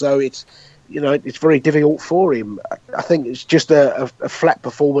enough? So it's very difficult for him. I think it's just a flat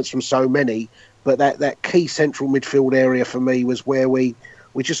performance from so many. But that key central midfield area for me was where we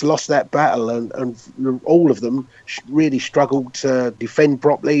just lost that battle, and all of them really struggled to defend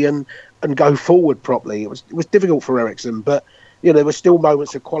properly and go forward properly. It was difficult for Eriksen, but there were still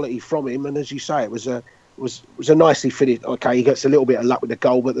moments of quality from him. And as you say, it was a nicely finished. Okay, he gets a little bit of luck with the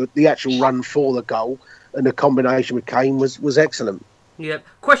goal, but the actual run for the goal and the combination with Kane was excellent. Yep.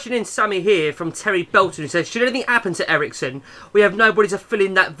 Questioning Sammy here from Terry Belton, who says, should anything happen to Eriksen, we have nobody to fill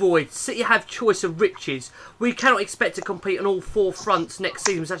in that void. City have choice of riches. We cannot expect to compete on all four fronts next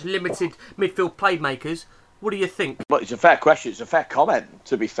season with such limited midfield playmakers. What do you think? Well, it's a fair question. It's a fair comment,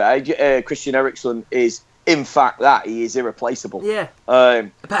 to be fair. Christian Eriksen is, in fact, that he is irreplaceable. Yeah.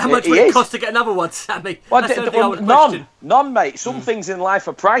 But how much would it cost to get another one, Sammy? Well, none, mate. Some things in life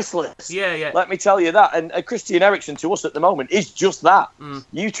are priceless. Yeah. Let me tell you that. And Christian Eriksen, to us at the moment, is just that.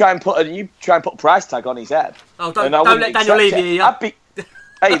 You try and put a price tag on his head. Oh, don't let Daniel Levy.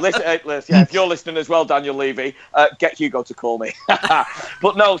 Hey, listen. Yeah, if you're listening as well, Daniel Levy, get Hugo to call me.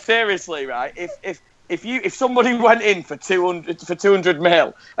 But no, seriously, right? If somebody went in for 200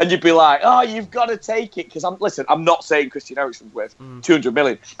 mil and you'd be like, oh, you've got to take it, because I'm not saying Christian Eriksen's worth 200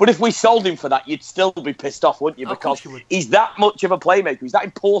 million, but if we sold him for that, you'd still be pissed off, wouldn't you? Because he's that much of a playmaker. He's that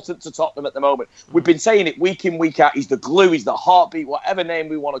important to Tottenham at the moment. We've been saying it week in, week out. He's the glue. He's the heartbeat. Whatever name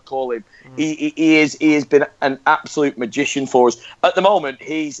we want to call him, he has been an absolute magician for us. At the moment,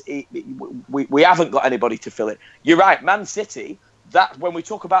 we haven't got anybody to fill it. You're right, Man City. That when we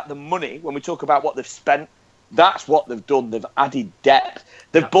talk about the money, when we talk about what they've spent, That's what they've done. They've added depth.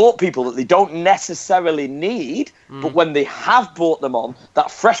 They've bought people that they don't necessarily need, but when they have brought them on, that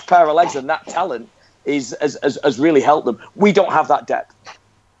fresh pair of legs and that talent has really helped them. We don't have that depth.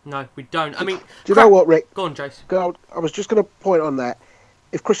 No, we don't. I mean, do you know what, Rick? Go on, Jason. I was just going to point on that.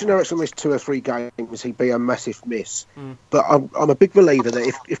 If Christian Eriksen missed 2 or 3 games, he'd be a massive miss. But I'm a big believer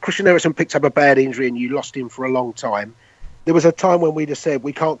that if Christian Eriksen picked up a bad injury and you lost him for a long time, there was a time when we'd have said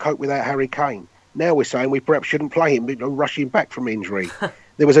we can't cope without Harry Kane. Now we're saying we perhaps shouldn't play him, rush him back from injury.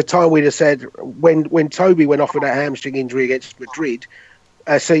 There was a time we'd have said when Toby went off with that hamstring injury against Madrid,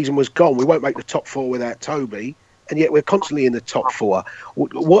 our season was gone. We won't make the top 4 without Toby, and yet we're constantly in the top 4.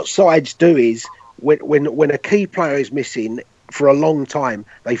 What sides do is when a key player is missing for a long time,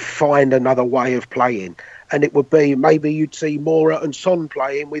 they find another way of playing. And it would be maybe you'd see Moura and Son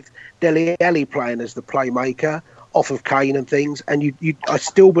playing with Dele Alli playing as the playmaker off of Kane and things. And I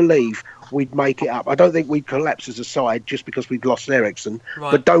still believe we'd make it up. I don't think we'd collapse as a side just because we'd lost Eriksen.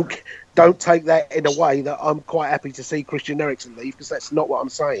 Right. But don't take that in a way that I'm quite happy to see Christian Eriksen leave, because that's not what I'm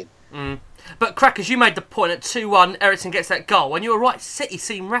saying. But Crackers, you made the point at 2-1, Eriksen gets that goal, and you were right, City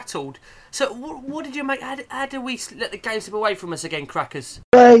seemed rattled. So what did you make? How did we let the game slip away from us again, Crackers?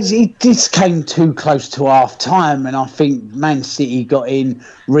 It just came too close to half time, and I think Man City got in,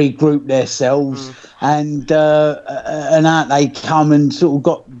 regrouped themselves, and out they come and sort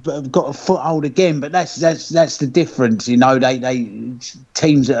of got a foothold again. But that's the difference, you know. They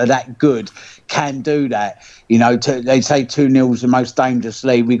teams that are that good can do that. You know, they say 2-0 is the most dangerous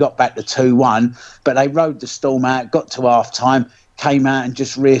lead. We got back to 2-1, but they rode the storm out, got to half time, came out and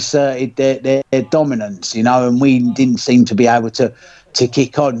just reasserted their dominance, you know, and we didn't seem to be able to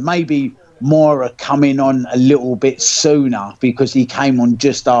kick on. Maybe Moura coming on a little bit sooner, because he came on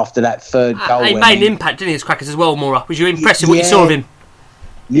just after that third goal. He made an impact, didn't he, as Crackers, as well, Moura? Was you impressed with what you saw of him?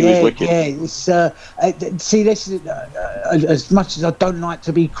 See, this is, as much as I don't like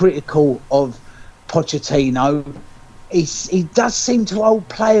to be critical of Pochettino, he does seem to hold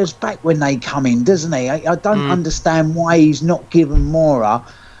players back when they come in, doesn't he? I don't understand why he's not given Moura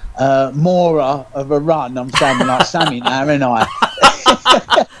of a run. I'm sounding like Sammy now, aren't I?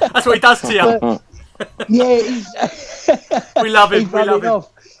 That's what he does to you. But, yeah, we love him. We love him.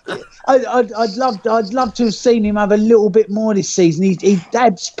 I'd love to have seen him have a little bit more this season. He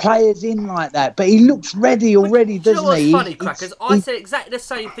dabs players in like that, but he looks ready already, doesn't he? You know what's funny, Crackers? I said exactly the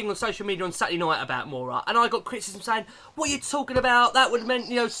same thing on social media on Saturday night about Moura, and I got criticism saying, "What are you talking about? That would have meant,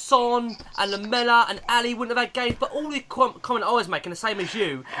 you know, Son and Lamela and Ali wouldn't have had games." But all the comment I was making, the same as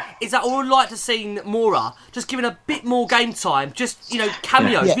you, is that I would like to see Moura just given a bit more game time, just, you know,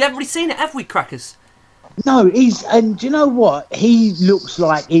 cameos. Yeah. We haven't really seen it, have we, Crackers? No, and do you know what? He looks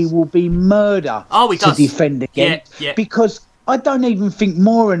like he will be murder to defend against. Yeah. Because I don't even think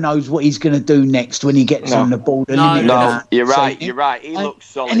Moura knows what he's going to do next when he gets on the ball. You're right. He looks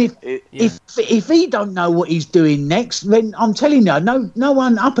solid. And if he don't know what he's doing next, then I'm telling you, no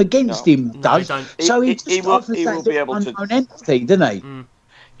one up against him does. So he will be able to empty, doesn't he?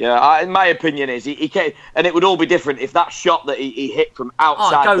 Yeah, in my opinion is he can, and it would all be different if that shot that he hit from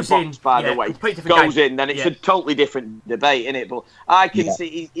outside the box, by the way, goes in, then it's a totally different debate, isn't it? But I can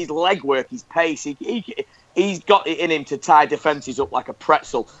see his leg work, his pace, he's got it in him to tie defences up like a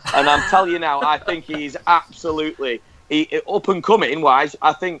pretzel. And I'm telling you now, I think he's absolutely up and coming wise.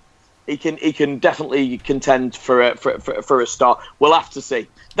 I think he can definitely contend for a start. We'll have to see.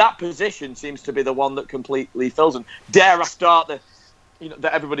 That position seems to be the one that completely fills him. Dare I start that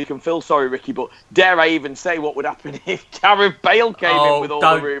everybody can fill, sorry Ricky, but dare I even say what would happen if Gareth Bale came in with all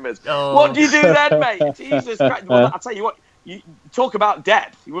the rumours? What do you do then, mate? Jesus Christ. Well, I'll tell you what, you talk about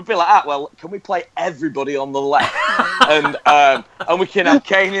depth, you would be like, well, can we play everybody on the left? and we can have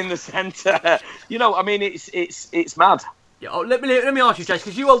Kane in the centre. You know, I mean, it's mad. Yeah, let me ask you, Jace,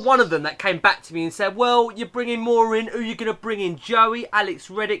 because you are one of them that came back to me and said, well, you're bringing Moura in. Who are you going to bring in? Joey, Alex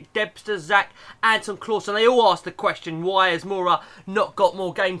Reddick, Debster, Zach, Anton Clausen. They all asked the question, why has Moura not got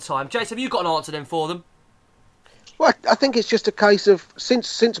more game time? Jace, have you got an answer then for them? Well, I think it's just a case of,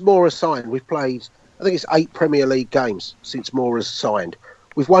 since Moura signed, we've played, I think it's 8 Premier League games since Moura's signed.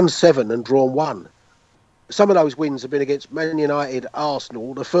 We've won 7 and drawn 1. Some of those wins have been against Man United,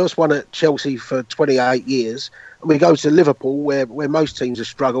 Arsenal, the first one at Chelsea for 28 years. And we go to Liverpool, where most teams have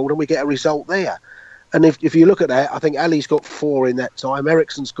struggled, and we get a result there. And if you look at that, I think Ali's got 4 in that time,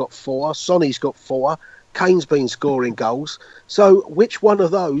 Eriksen's got 4, Sonny's got 4, Kane's been scoring goals. So which one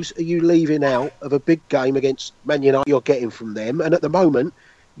of those are you leaving out of a big game against Man United you're getting from them? And at the moment,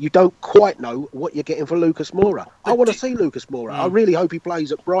 you don't quite know what you're getting for Lucas Moura. I want to see Lucas Moura. I really hope he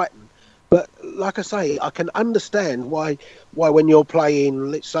plays at Brighton. But like I say, I can understand why when you're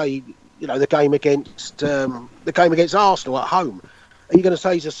playing, let's say, the game against Arsenal at home. Are you going to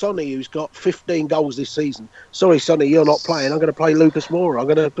say to Sonny, who's got 15 goals this season, sorry, Sonny, you're not playing. I'm going to play Lucas Moura. I'm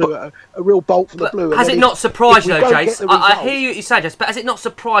going to do a real bolt from the blue. Has it not surprised you, though, Jace? I hear you what you say, Jace, but has it not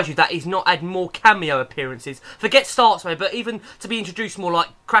surprised you that he's not had more cameo appearances? Forget starts, maybe, but even to be introduced more, like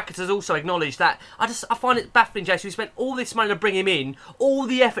Crackers has also acknowledged that. I find it baffling, Jace. We spent all this money to bring him in, all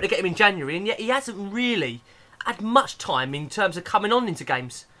the effort to get him in January, and yet he hasn't really had much time in terms of coming on into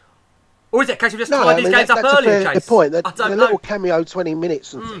games. Or is it a case of just tied these games up earlier, Jace? The point. The little cameo 20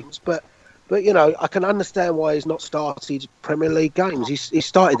 minutes and things, but I can understand why he's not started Premier League games. He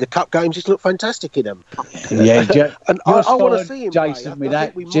started the cup games. He's looked fantastic in them. Yeah, and I want to see him Jason, play. with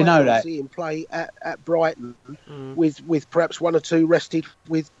that. Do you know that? See him play at Brighton with perhaps one or two rested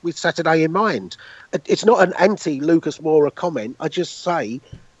with Saturday in mind. It's not an anti-Lucas Moura comment. I just say,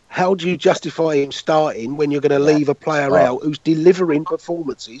 how do you justify him starting when you're going to leave a player out who's delivering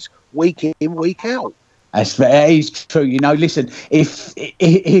performances week in, week out? That is true. Listen,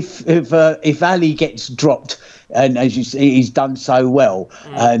 if Ali gets dropped, and as you see, he's done so well,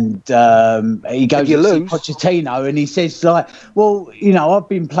 and he goes to see Pochettino, and he says like, "Well, I've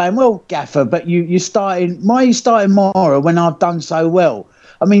been playing well, Gaffer, but you're starting. Why are you starting Moura when I've done so well?"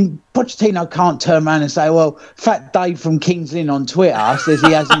 I mean, Pochettino can't turn around and say, well, Fat Dave from Kings Lynn on Twitter says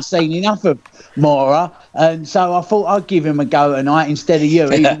he hasn't seen enough of Moura, and so I thought I'd give him a go tonight instead of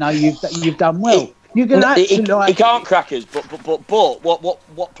you, even though you've done well. You're going to he can't Crackers, but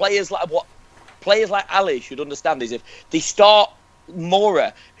what players like Ali should understand is if they start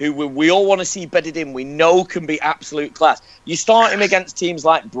Moura, who we all want to see bedded in, we know can be absolute class. You start him against teams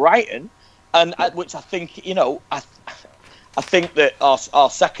like Brighton, and which I think I think that our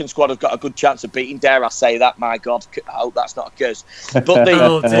second squad have got a good chance of beating. Dare I say that? My God, I hope that's not a curse. But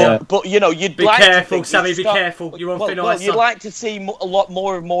but you'd be like careful, to think Sammy. Be careful. You're on thin ice. You'd like to see a lot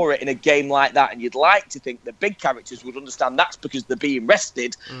more of Moura in a game like that, and you'd like to think the big characters would understand that's because they're being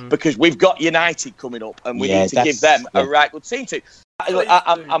rested because we've got United coming up, and we need to give them a right good scene to.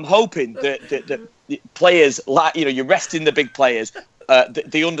 I'm hoping that players like you're resting the big players.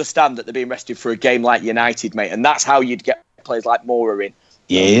 They understand that they're being rested for a game like United, mate, and that's how you'd get players like Moura in.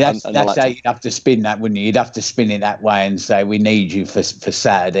 Yeah, that's how you'd have to spin that, wouldn't you? You'd have to spin it that way and say, we need you for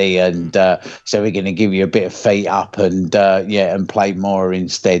Saturday, and so we're going to give you a bit of feet up and and play Moura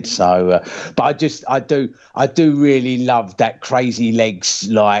instead. So, but I do really love that crazy legs,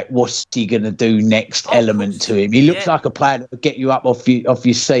 like what's he going to do next element to him. He looks like a player that will get you up off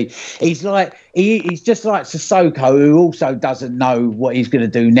your seat. He's like he's just like Sissoko, who also doesn't know what he's going to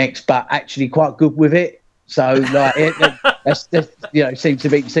do next, but actually quite good with it. So, like, that's seems to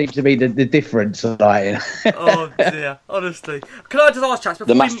be the difference. Like, oh dear, honestly. Can I just ask, chaps?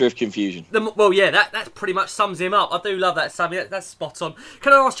 The master of confusion. That pretty much sums him up. I do love that, Sammy. That's spot on.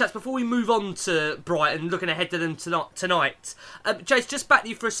 Can I ask, chaps, before we move on to Brighton, looking ahead to them tonight, Jace, just back to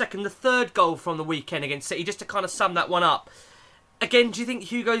you for a second. The third goal from the weekend against City, just to kind of sum that one up. Again, do you think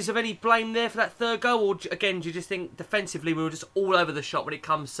Hugo's of any blame there for that third goal? Or, again, do you just think defensively we were just all over the shop when it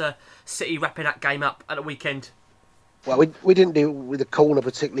comes to City wrapping that game up at the weekend? Well, we didn't deal with the corner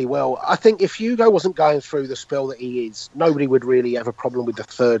particularly well. I think if Hugo wasn't going through the spell that he is, nobody would really have a problem with the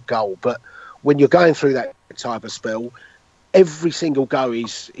third goal. But when you're going through that type of spell, every single goal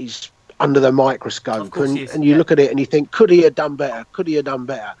is under the microscope. And you look at it and you think, could he have done better? Could he have done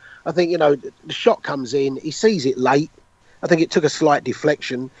better? I think, the shot comes in, he sees it late. I think it took a slight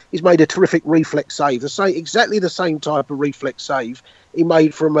deflection. He's made a terrific reflex save. Exactly the same type of reflex save he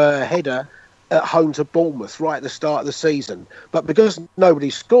made from a header at home to Bournemouth right at the start of the season. But because nobody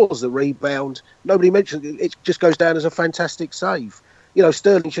scores the rebound, nobody mentions it. It just goes down as a fantastic save.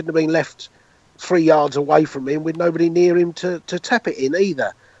 Sterling shouldn't have been left 3 yards away from him with nobody near him to tap it in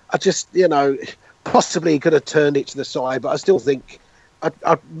either. I just, possibly he could have turned it to the side, but I still think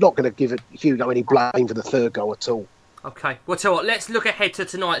I'm not going to give Hugo any blame for the third goal at all. Okay, well, tell you what, let's look ahead to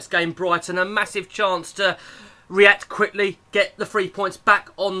tonight's game, Brighton. A massive chance to react quickly, get the 3 points back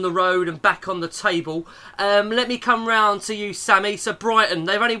on the road and back on the table. Let me come round to you, Sammy. So Brighton,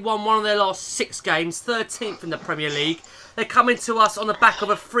 they've only won one of their last 6 games, 13th in the Premier League. They're coming to us on the back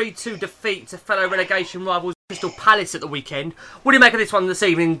of a 3-2 defeat to fellow relegation rivals Crystal Palace at the weekend. What do you make of this one this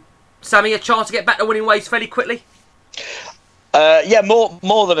evening, Sammy? A chance to get back to winning ways fairly quickly?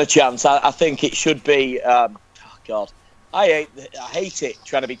 More than a chance. I think it should be... God, I hate it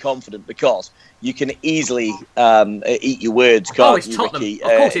trying to be confident because you can easily eat your words, can't you, Tottenham. Ricky?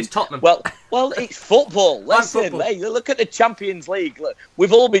 Of course, it's Tottenham. Well, it's football. Listen, hey, look at the Champions League. Look,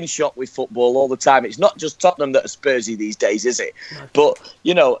 we've all been shocked with football all the time. It's not just Tottenham that are Spursy these days, is it? No. But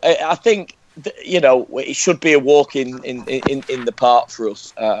I think it should be a walk in the park for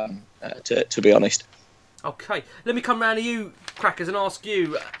us. to be honest. Okay, let me come round to you, Crackers, and ask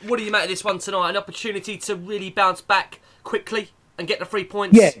you, what do you make of this one tonight? An opportunity to really bounce back quickly and get the 3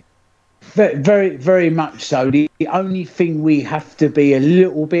 points? Yeah, very, very much so. The only thing we have to be a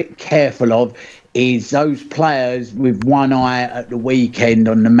little bit careful of is those players with one eye at the weekend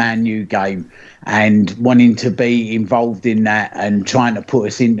on the Man U game and wanting to be involved in that and trying to put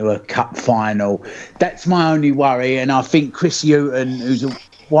us into a cup final. That's my only worry, and I think Chris Hughton, who's a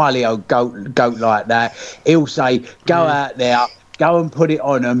wily old goat like that, he'll say, go out there, go and put it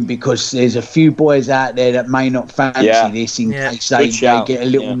on them, because there's a few boys out there that may not fancy this in case they get a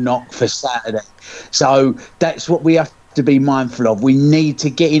little knock for Saturday. So that's what we have to be mindful of. We need to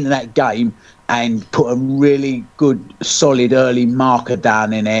get into that game and put a really good, solid early marker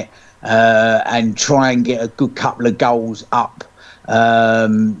down in it, and try and get a good couple of goals up right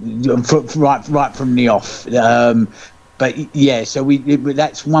from the off. But yeah, so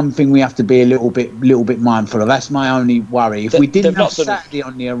that's one thing we have to be a little bit mindful of. That's my only worry. If we didn't have Saturday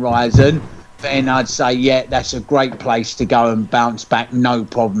on the horizon, then I'd say, that's a great place to go and bounce back. No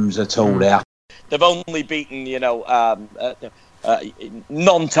problems at all there. They've only beaten,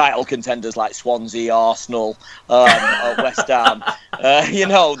 non-title contenders like Swansea, Arsenal, West Ham,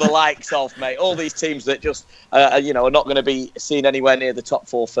 the likes of, mate. All these teams that just, are not going to be seen anywhere near the top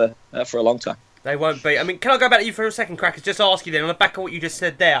four for a long time. They won't be. I mean, can I go back to you for a second, Crackers? Just ask you then, on the back of what you just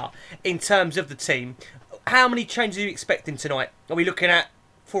said there, in terms of the team, how many changes are you expecting tonight? Are we looking at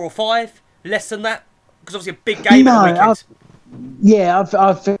 4 or 5? Less than that? Because obviously a big game at the weekend.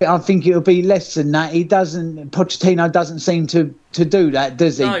 I think it'll be less than that. Pochettino doesn't seem to do that,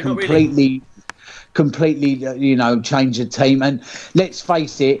 does he? No, completely, change the team. And let's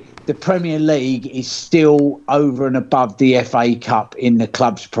face it, the Premier League is still over and above the FA Cup in the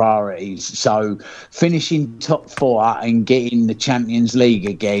club's priorities. So finishing top 4 and getting the Champions League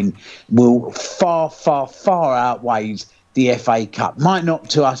again will far, far, far outweighs the FA Cup. Might not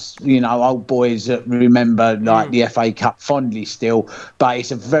to us, old boys that remember the FA Cup fondly still, but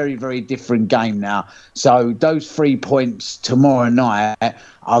it's a very, very different game now. So those 3 points tomorrow night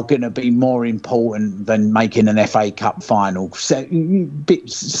are going to be more important than making an FA Cup final. So, bit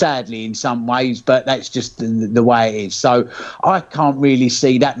sadly in some ways, but that's just the way it is. So I can't really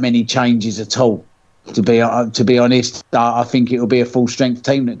see that many changes at all. To be honest, I think it will be a full strength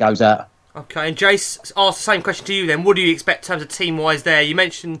team that goes out. Okay, and Jace, ask the same question to you then. What do you expect in terms of team-wise there? You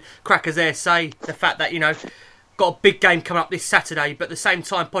mentioned Crackers there, say the fact that, got a big game coming up this Saturday, but at the same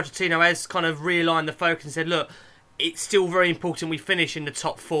time, Pochettino has kind of realigned the focus and said, look, it's still very important we finish in the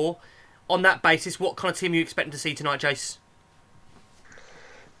top 4. On that basis, what kind of team are you expecting to see tonight, Jace?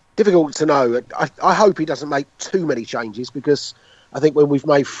 Difficult to know. I hope he doesn't make too many changes, because I think when we've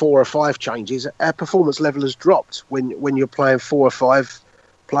made 4 or 5 changes, our performance level has dropped when you're playing 4 or 5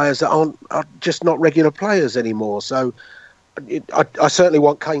 players that are just not regular players anymore. So I certainly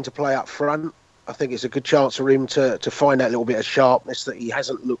want Kane to play up front. I think it's a good chance for him to find that little bit of sharpness that he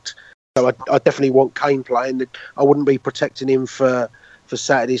hasn't looked. So I definitely want Kane playing. I wouldn't be protecting him for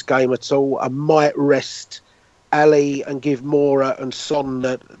Saturday's game at all. I might rest Ali and give Mour and Son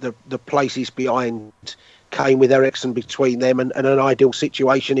the places behind Kane with Eriksen between them, and an ideal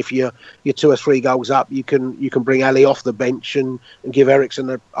situation, if you're 2 or 3 goals up, you can bring Ali off the bench and give Eriksen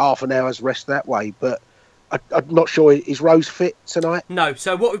a half an hour's rest that way. But I'm not sure, is Rose fit tonight? No.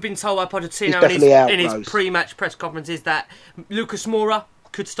 So what we've been told by Pochettino in his pre-match press conference is that Lucas Moura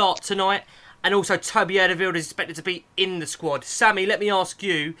could start tonight, and also Toby Alderweireld is expected to be in the squad. Sammy, let me ask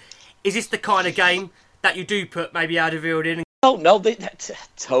you, is this the kind of game that you do put maybe Alderweireld in? Oh no,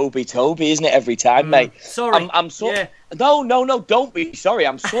 Toby, isn't it every time, mate? Sorry, No, don't be sorry.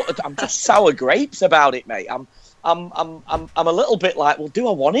 I'm just sour grapes about it, mate. I'm a little bit like, well, do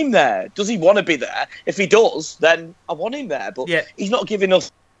I want him there? Does he want to be there? If he does, then I want him there. But he's not giving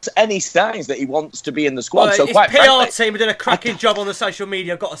us any signs that he wants to be in the squad. Well, so his quite PR team have done a cracking job on the social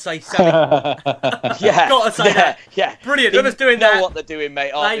media. I've got to say, Sammy. Got to say that. Yeah, brilliant. Whoever's doing that, they know what they're doing,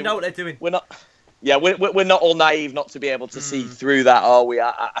 mate. They know what they're doing. We're not. Yeah, we're not all naive not to be able to see through that, are we?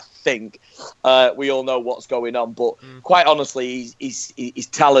 I think we all know what's going on, but quite honestly, his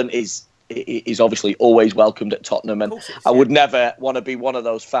talent is obviously always welcomed at Tottenham, and I would never want to be one of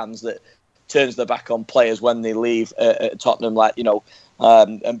those fans that turns their back on players when they leave Tottenham,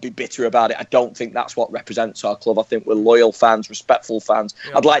 and be bitter about it. I don't think that's what represents our club. I think we're loyal fans, respectful fans.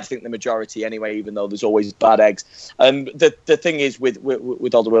 Yeah. I'd like to think the majority anyway, even though there's always bad eggs. And the thing is with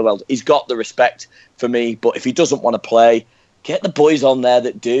Alderweireld, he's got the respect for me, but if he doesn't want to play, get the boys on there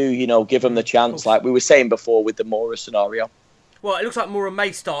that do, give them the chance, like we were saying before with the Moura scenario. Well, it looks like Moura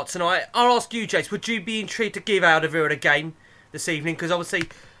may start tonight. I'll ask you, Jace, would you be intrigued to give Alderweireld a game this evening? Because obviously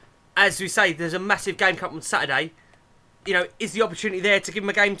as we say, there's a massive game coming on Saturday. You know, is the opportunity there to give him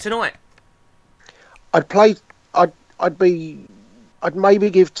a game tonight? I'd maybe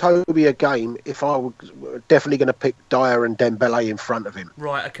give Toby a game if I was definitely going to pick Dyer and Dembele in front of him.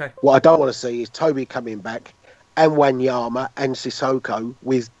 Right, okay. What I don't want to see is Toby coming back and Wanyama and Sissoko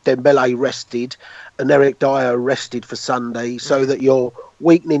with Dembele rested and Eric Dyer rested for Sunday, so that you're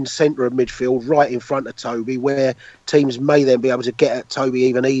weakening centre of midfield right in front of Toby, where teams may then be able to get at Toby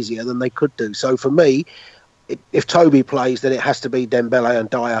even easier than they could do. So for me, if Toby plays, then it has to be Dembele and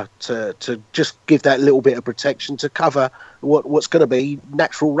Dyer to just give that little bit of protection to cover what's going to be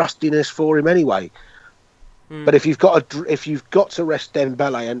natural rustiness for him anyway. But if you've got to rest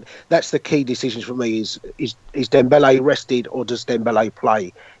Dembele, and that's the key decision for me, is Dembele rested or does Dembele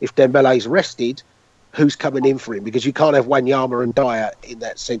play? If Dembele's rested, who's coming in for him? Because you can't have Wanyama and Dyer in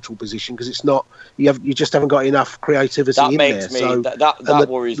that central position, because it's not you just haven't got enough creativity in there. That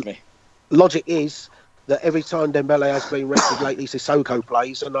worries me. Logic is that every time Dembele has been rested lately, Sissoko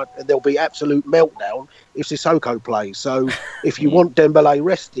plays, and there'll be absolute meltdown if Sissoko plays. So if you want Dembele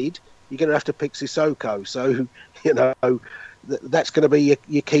rested, you're going to have to pick Sissoko. So, you know, that's going to be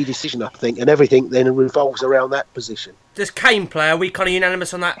your key decision, I think, and everything then revolves around that position. Does Kane play? Are we kind of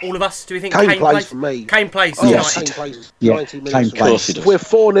unanimous on that, all of us? Do we think Kane plays for me? Kane plays. Oh, Yes. Kane plays Yeah, 90 minutes. Kane plays. If we're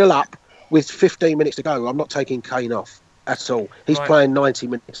 4-0 up with 15 minutes to go, I'm not taking Kane off at all. He's playing 90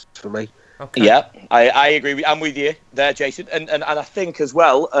 minutes for me. Okay. Yeah, I agree. I'm with you there, Jason. And I think as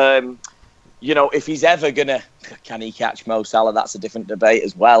well, you know, if he's ever going to... Can he catch Mo Salah? That's a different debate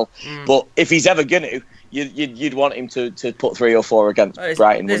as well. But if he's ever going to, you'd want him to put 3 or 4 against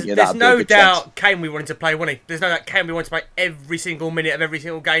Brighton, wouldn't you? There's no doubt Kane we wanted to play, wouldn't he? There's no doubt Kane we wanted to play every single minute of every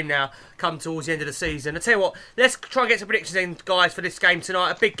single game now, come towards the end of the season. I tell you what, let's try and get some predictions in, guys, for this game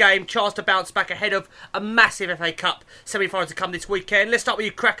tonight. A big game, chance to bounce back ahead of a massive FA Cup semi-final to come this weekend. Let's start with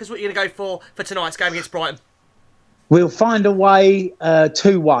you, Crackers. What are you going to go for tonight's game against Brighton? We'll find a way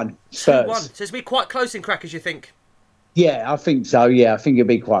 2-1 Spurs. 2-1. So it's going to be quite close in, Crackers, you think? Yeah, I think so. Yeah, I think it'll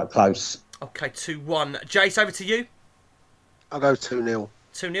be quite close. Okay, 2-1. Jace, over to you. I'll go 2-0.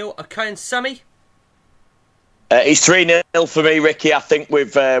 2-0. Okay, and Sammy? It's 3-0 for me, Ricky. I think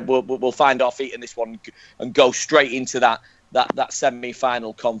we'll find our feet in this one and go straight into that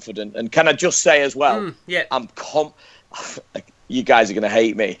semi-final confident. And can I just say as well, you guys are going to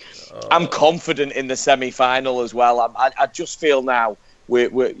hate me. I'm confident in the semi-final as well. I just feel now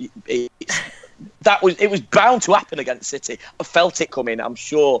it was bound to happen against City. I felt it coming. I'm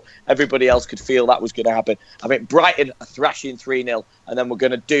sure everybody else could feel that was going to happen. I mean, Brighton are thrashing 3-0, and then we're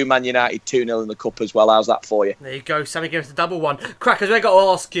going to do Man United 2-0 in the Cup as well. How's that for you? There you go. Sammy gave us the double one. Crackers, I've got to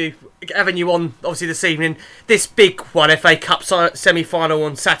ask you, having you on, obviously, this evening, this big one, FA Cup semi-final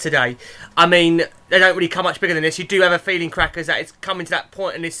on Saturday. I mean, they don't really come much bigger than this. You do have a feeling, Crackers, that it's coming to that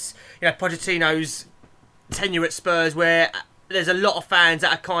point in this, you know, Pochettino's tenure at Spurs where there's a lot of fans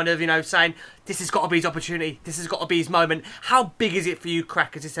that are kind of, you know, saying this has got to be his opportunity, this has got to be his moment. How big is it for you,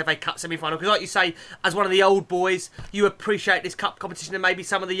 Crackers, this FA Cup semi-final? Because like you say, as one of the old boys, you appreciate this cup competition and maybe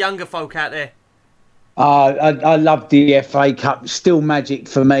some of the younger folk out there. I love the FA Cup. Still magic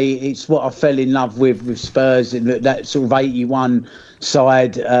for me. It's what I fell in love with Spurs and that sort of 81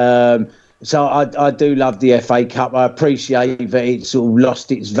 side. So I do love the FA Cup. I appreciate that it's sort of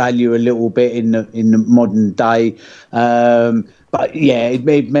lost its value a little bit in the modern day. But yeah, it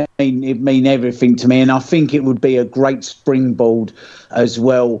mean everything to me, and I think it would be a great springboard as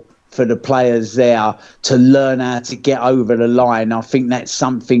well for the players there to learn how to get over the line. I think that's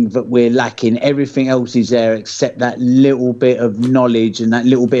something that we're lacking. Everything else is there except that little bit of knowledge and that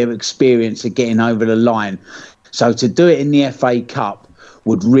little bit of experience of getting over the line. So to do it in the FA Cup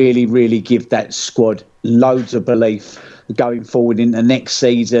would really, really give that squad loads of belief going forward in the next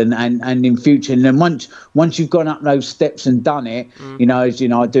season and in future. And then once you've gone up those steps and done it, you know, as you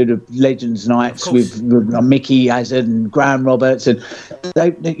know, I do the Legends Nights with Mickey Hazard and Graham Roberts, and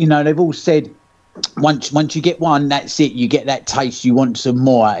they've all said once you get one, that's it. You get that taste. You want some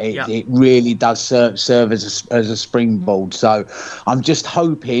more. It really does serve as a springboard. So I'm just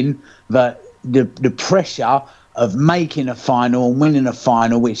hoping that the pressure of making a final and winning a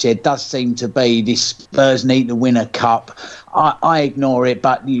final, which there does seem to be, this Spurs need to win a cup. I ignore it,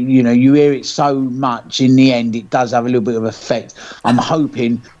 but you know, you hear it so much. In the end, it does have a little bit of effect. I'm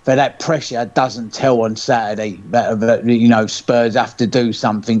hoping that pressure doesn't tell on Saturday. That you know, Spurs have to do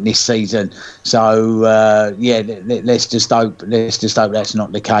something this season. So let's just hope that's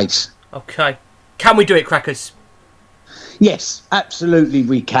not the case. Okay, can we do it, Crackers? Yes, absolutely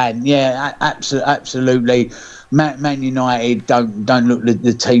we can. Yeah, absolutely. Man United don't look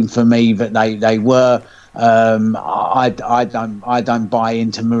the team for me that they were. I don't buy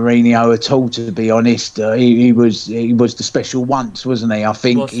into Mourinho at all, to be honest. He was the special once, wasn't he? I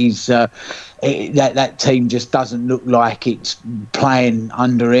think he's that team just doesn't look like it's playing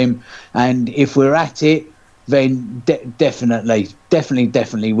under him. And if we're at it, then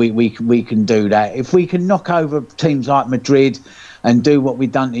definitely we can do that. If we can knock over teams like Madrid and do what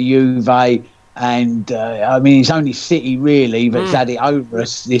we've done to Juve. And I mean, it's only City really that's had it over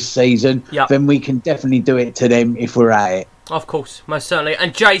us this season. Then we can definitely do it to them if we're at it. Of course, most certainly.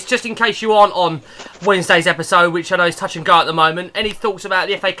 And Jace, just in case you aren't on Wednesday's episode, which I know is touch and go at the moment, any thoughts about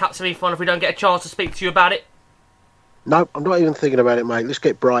the FA Cup semi-final if we don't get a chance to speak to you about it? No, I'm not even thinking about it, mate. Let's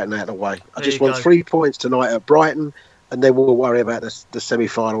get Brighton out of the way. I just want 3 points tonight at Brighton, and then we'll worry about the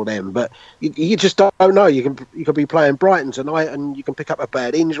semi-final then. But you just don't know. You could be playing Brighton tonight, and you can pick up a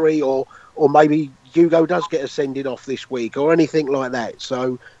bad injury, or maybe Hugo does get sending off this week, or anything like that.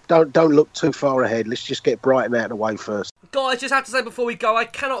 So don't look too far ahead. Let's just get Brighton out of the way first. Guys, just have to say before we go, I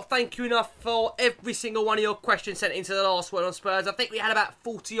cannot thank you enough for every single one of your questions sent into the last word on Spurs. I think we had about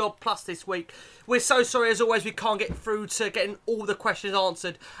 40 odd plus this week. We're so sorry, as always, we can't get through to getting all the questions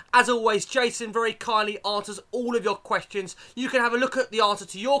answered. As always, Jason very kindly answers all of your questions. You can have a look at the answer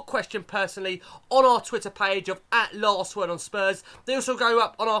to your question personally on our Twitter page of @LastWordOnSpurs. They also go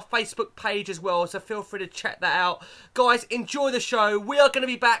up on our Facebook page as well, so feel free to check that out. Guys, enjoy the show. We are going to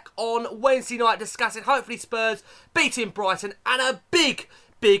be back on Wednesday night discussing, hopefully, Spurs beating Brighton and a big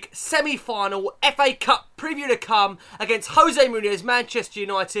semi-final FA Cup preview to come against Jose Mourinho's Manchester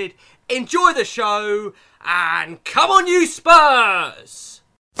United. Enjoy the show and come on, you Spurs!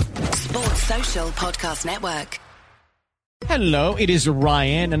 Sports Social Podcast Network. Hello, it is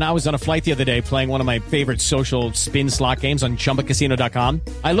Ryan, and I was on a flight the other day playing one of my favorite social spin slot games on ChumbaCasino.com.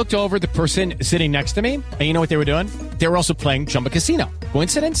 I looked over at the person sitting next to me, and you know what they were doing? They were also playing Chumba Casino.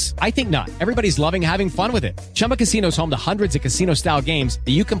 Coincidence? I think not. Everybody's loving having fun with it. Chumba Casino is home to hundreds of casino-style games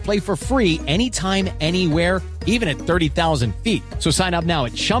that you can play for free anytime, anywhere, even at 30,000 feet. So sign up now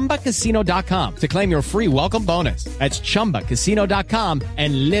at ChumbaCasino.com to claim your free welcome bonus. That's ChumbaCasino.com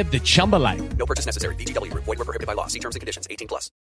and live the Chumba life. No purchase necessary. VGW. Void where prohibited by law. See terms and conditions. 18+.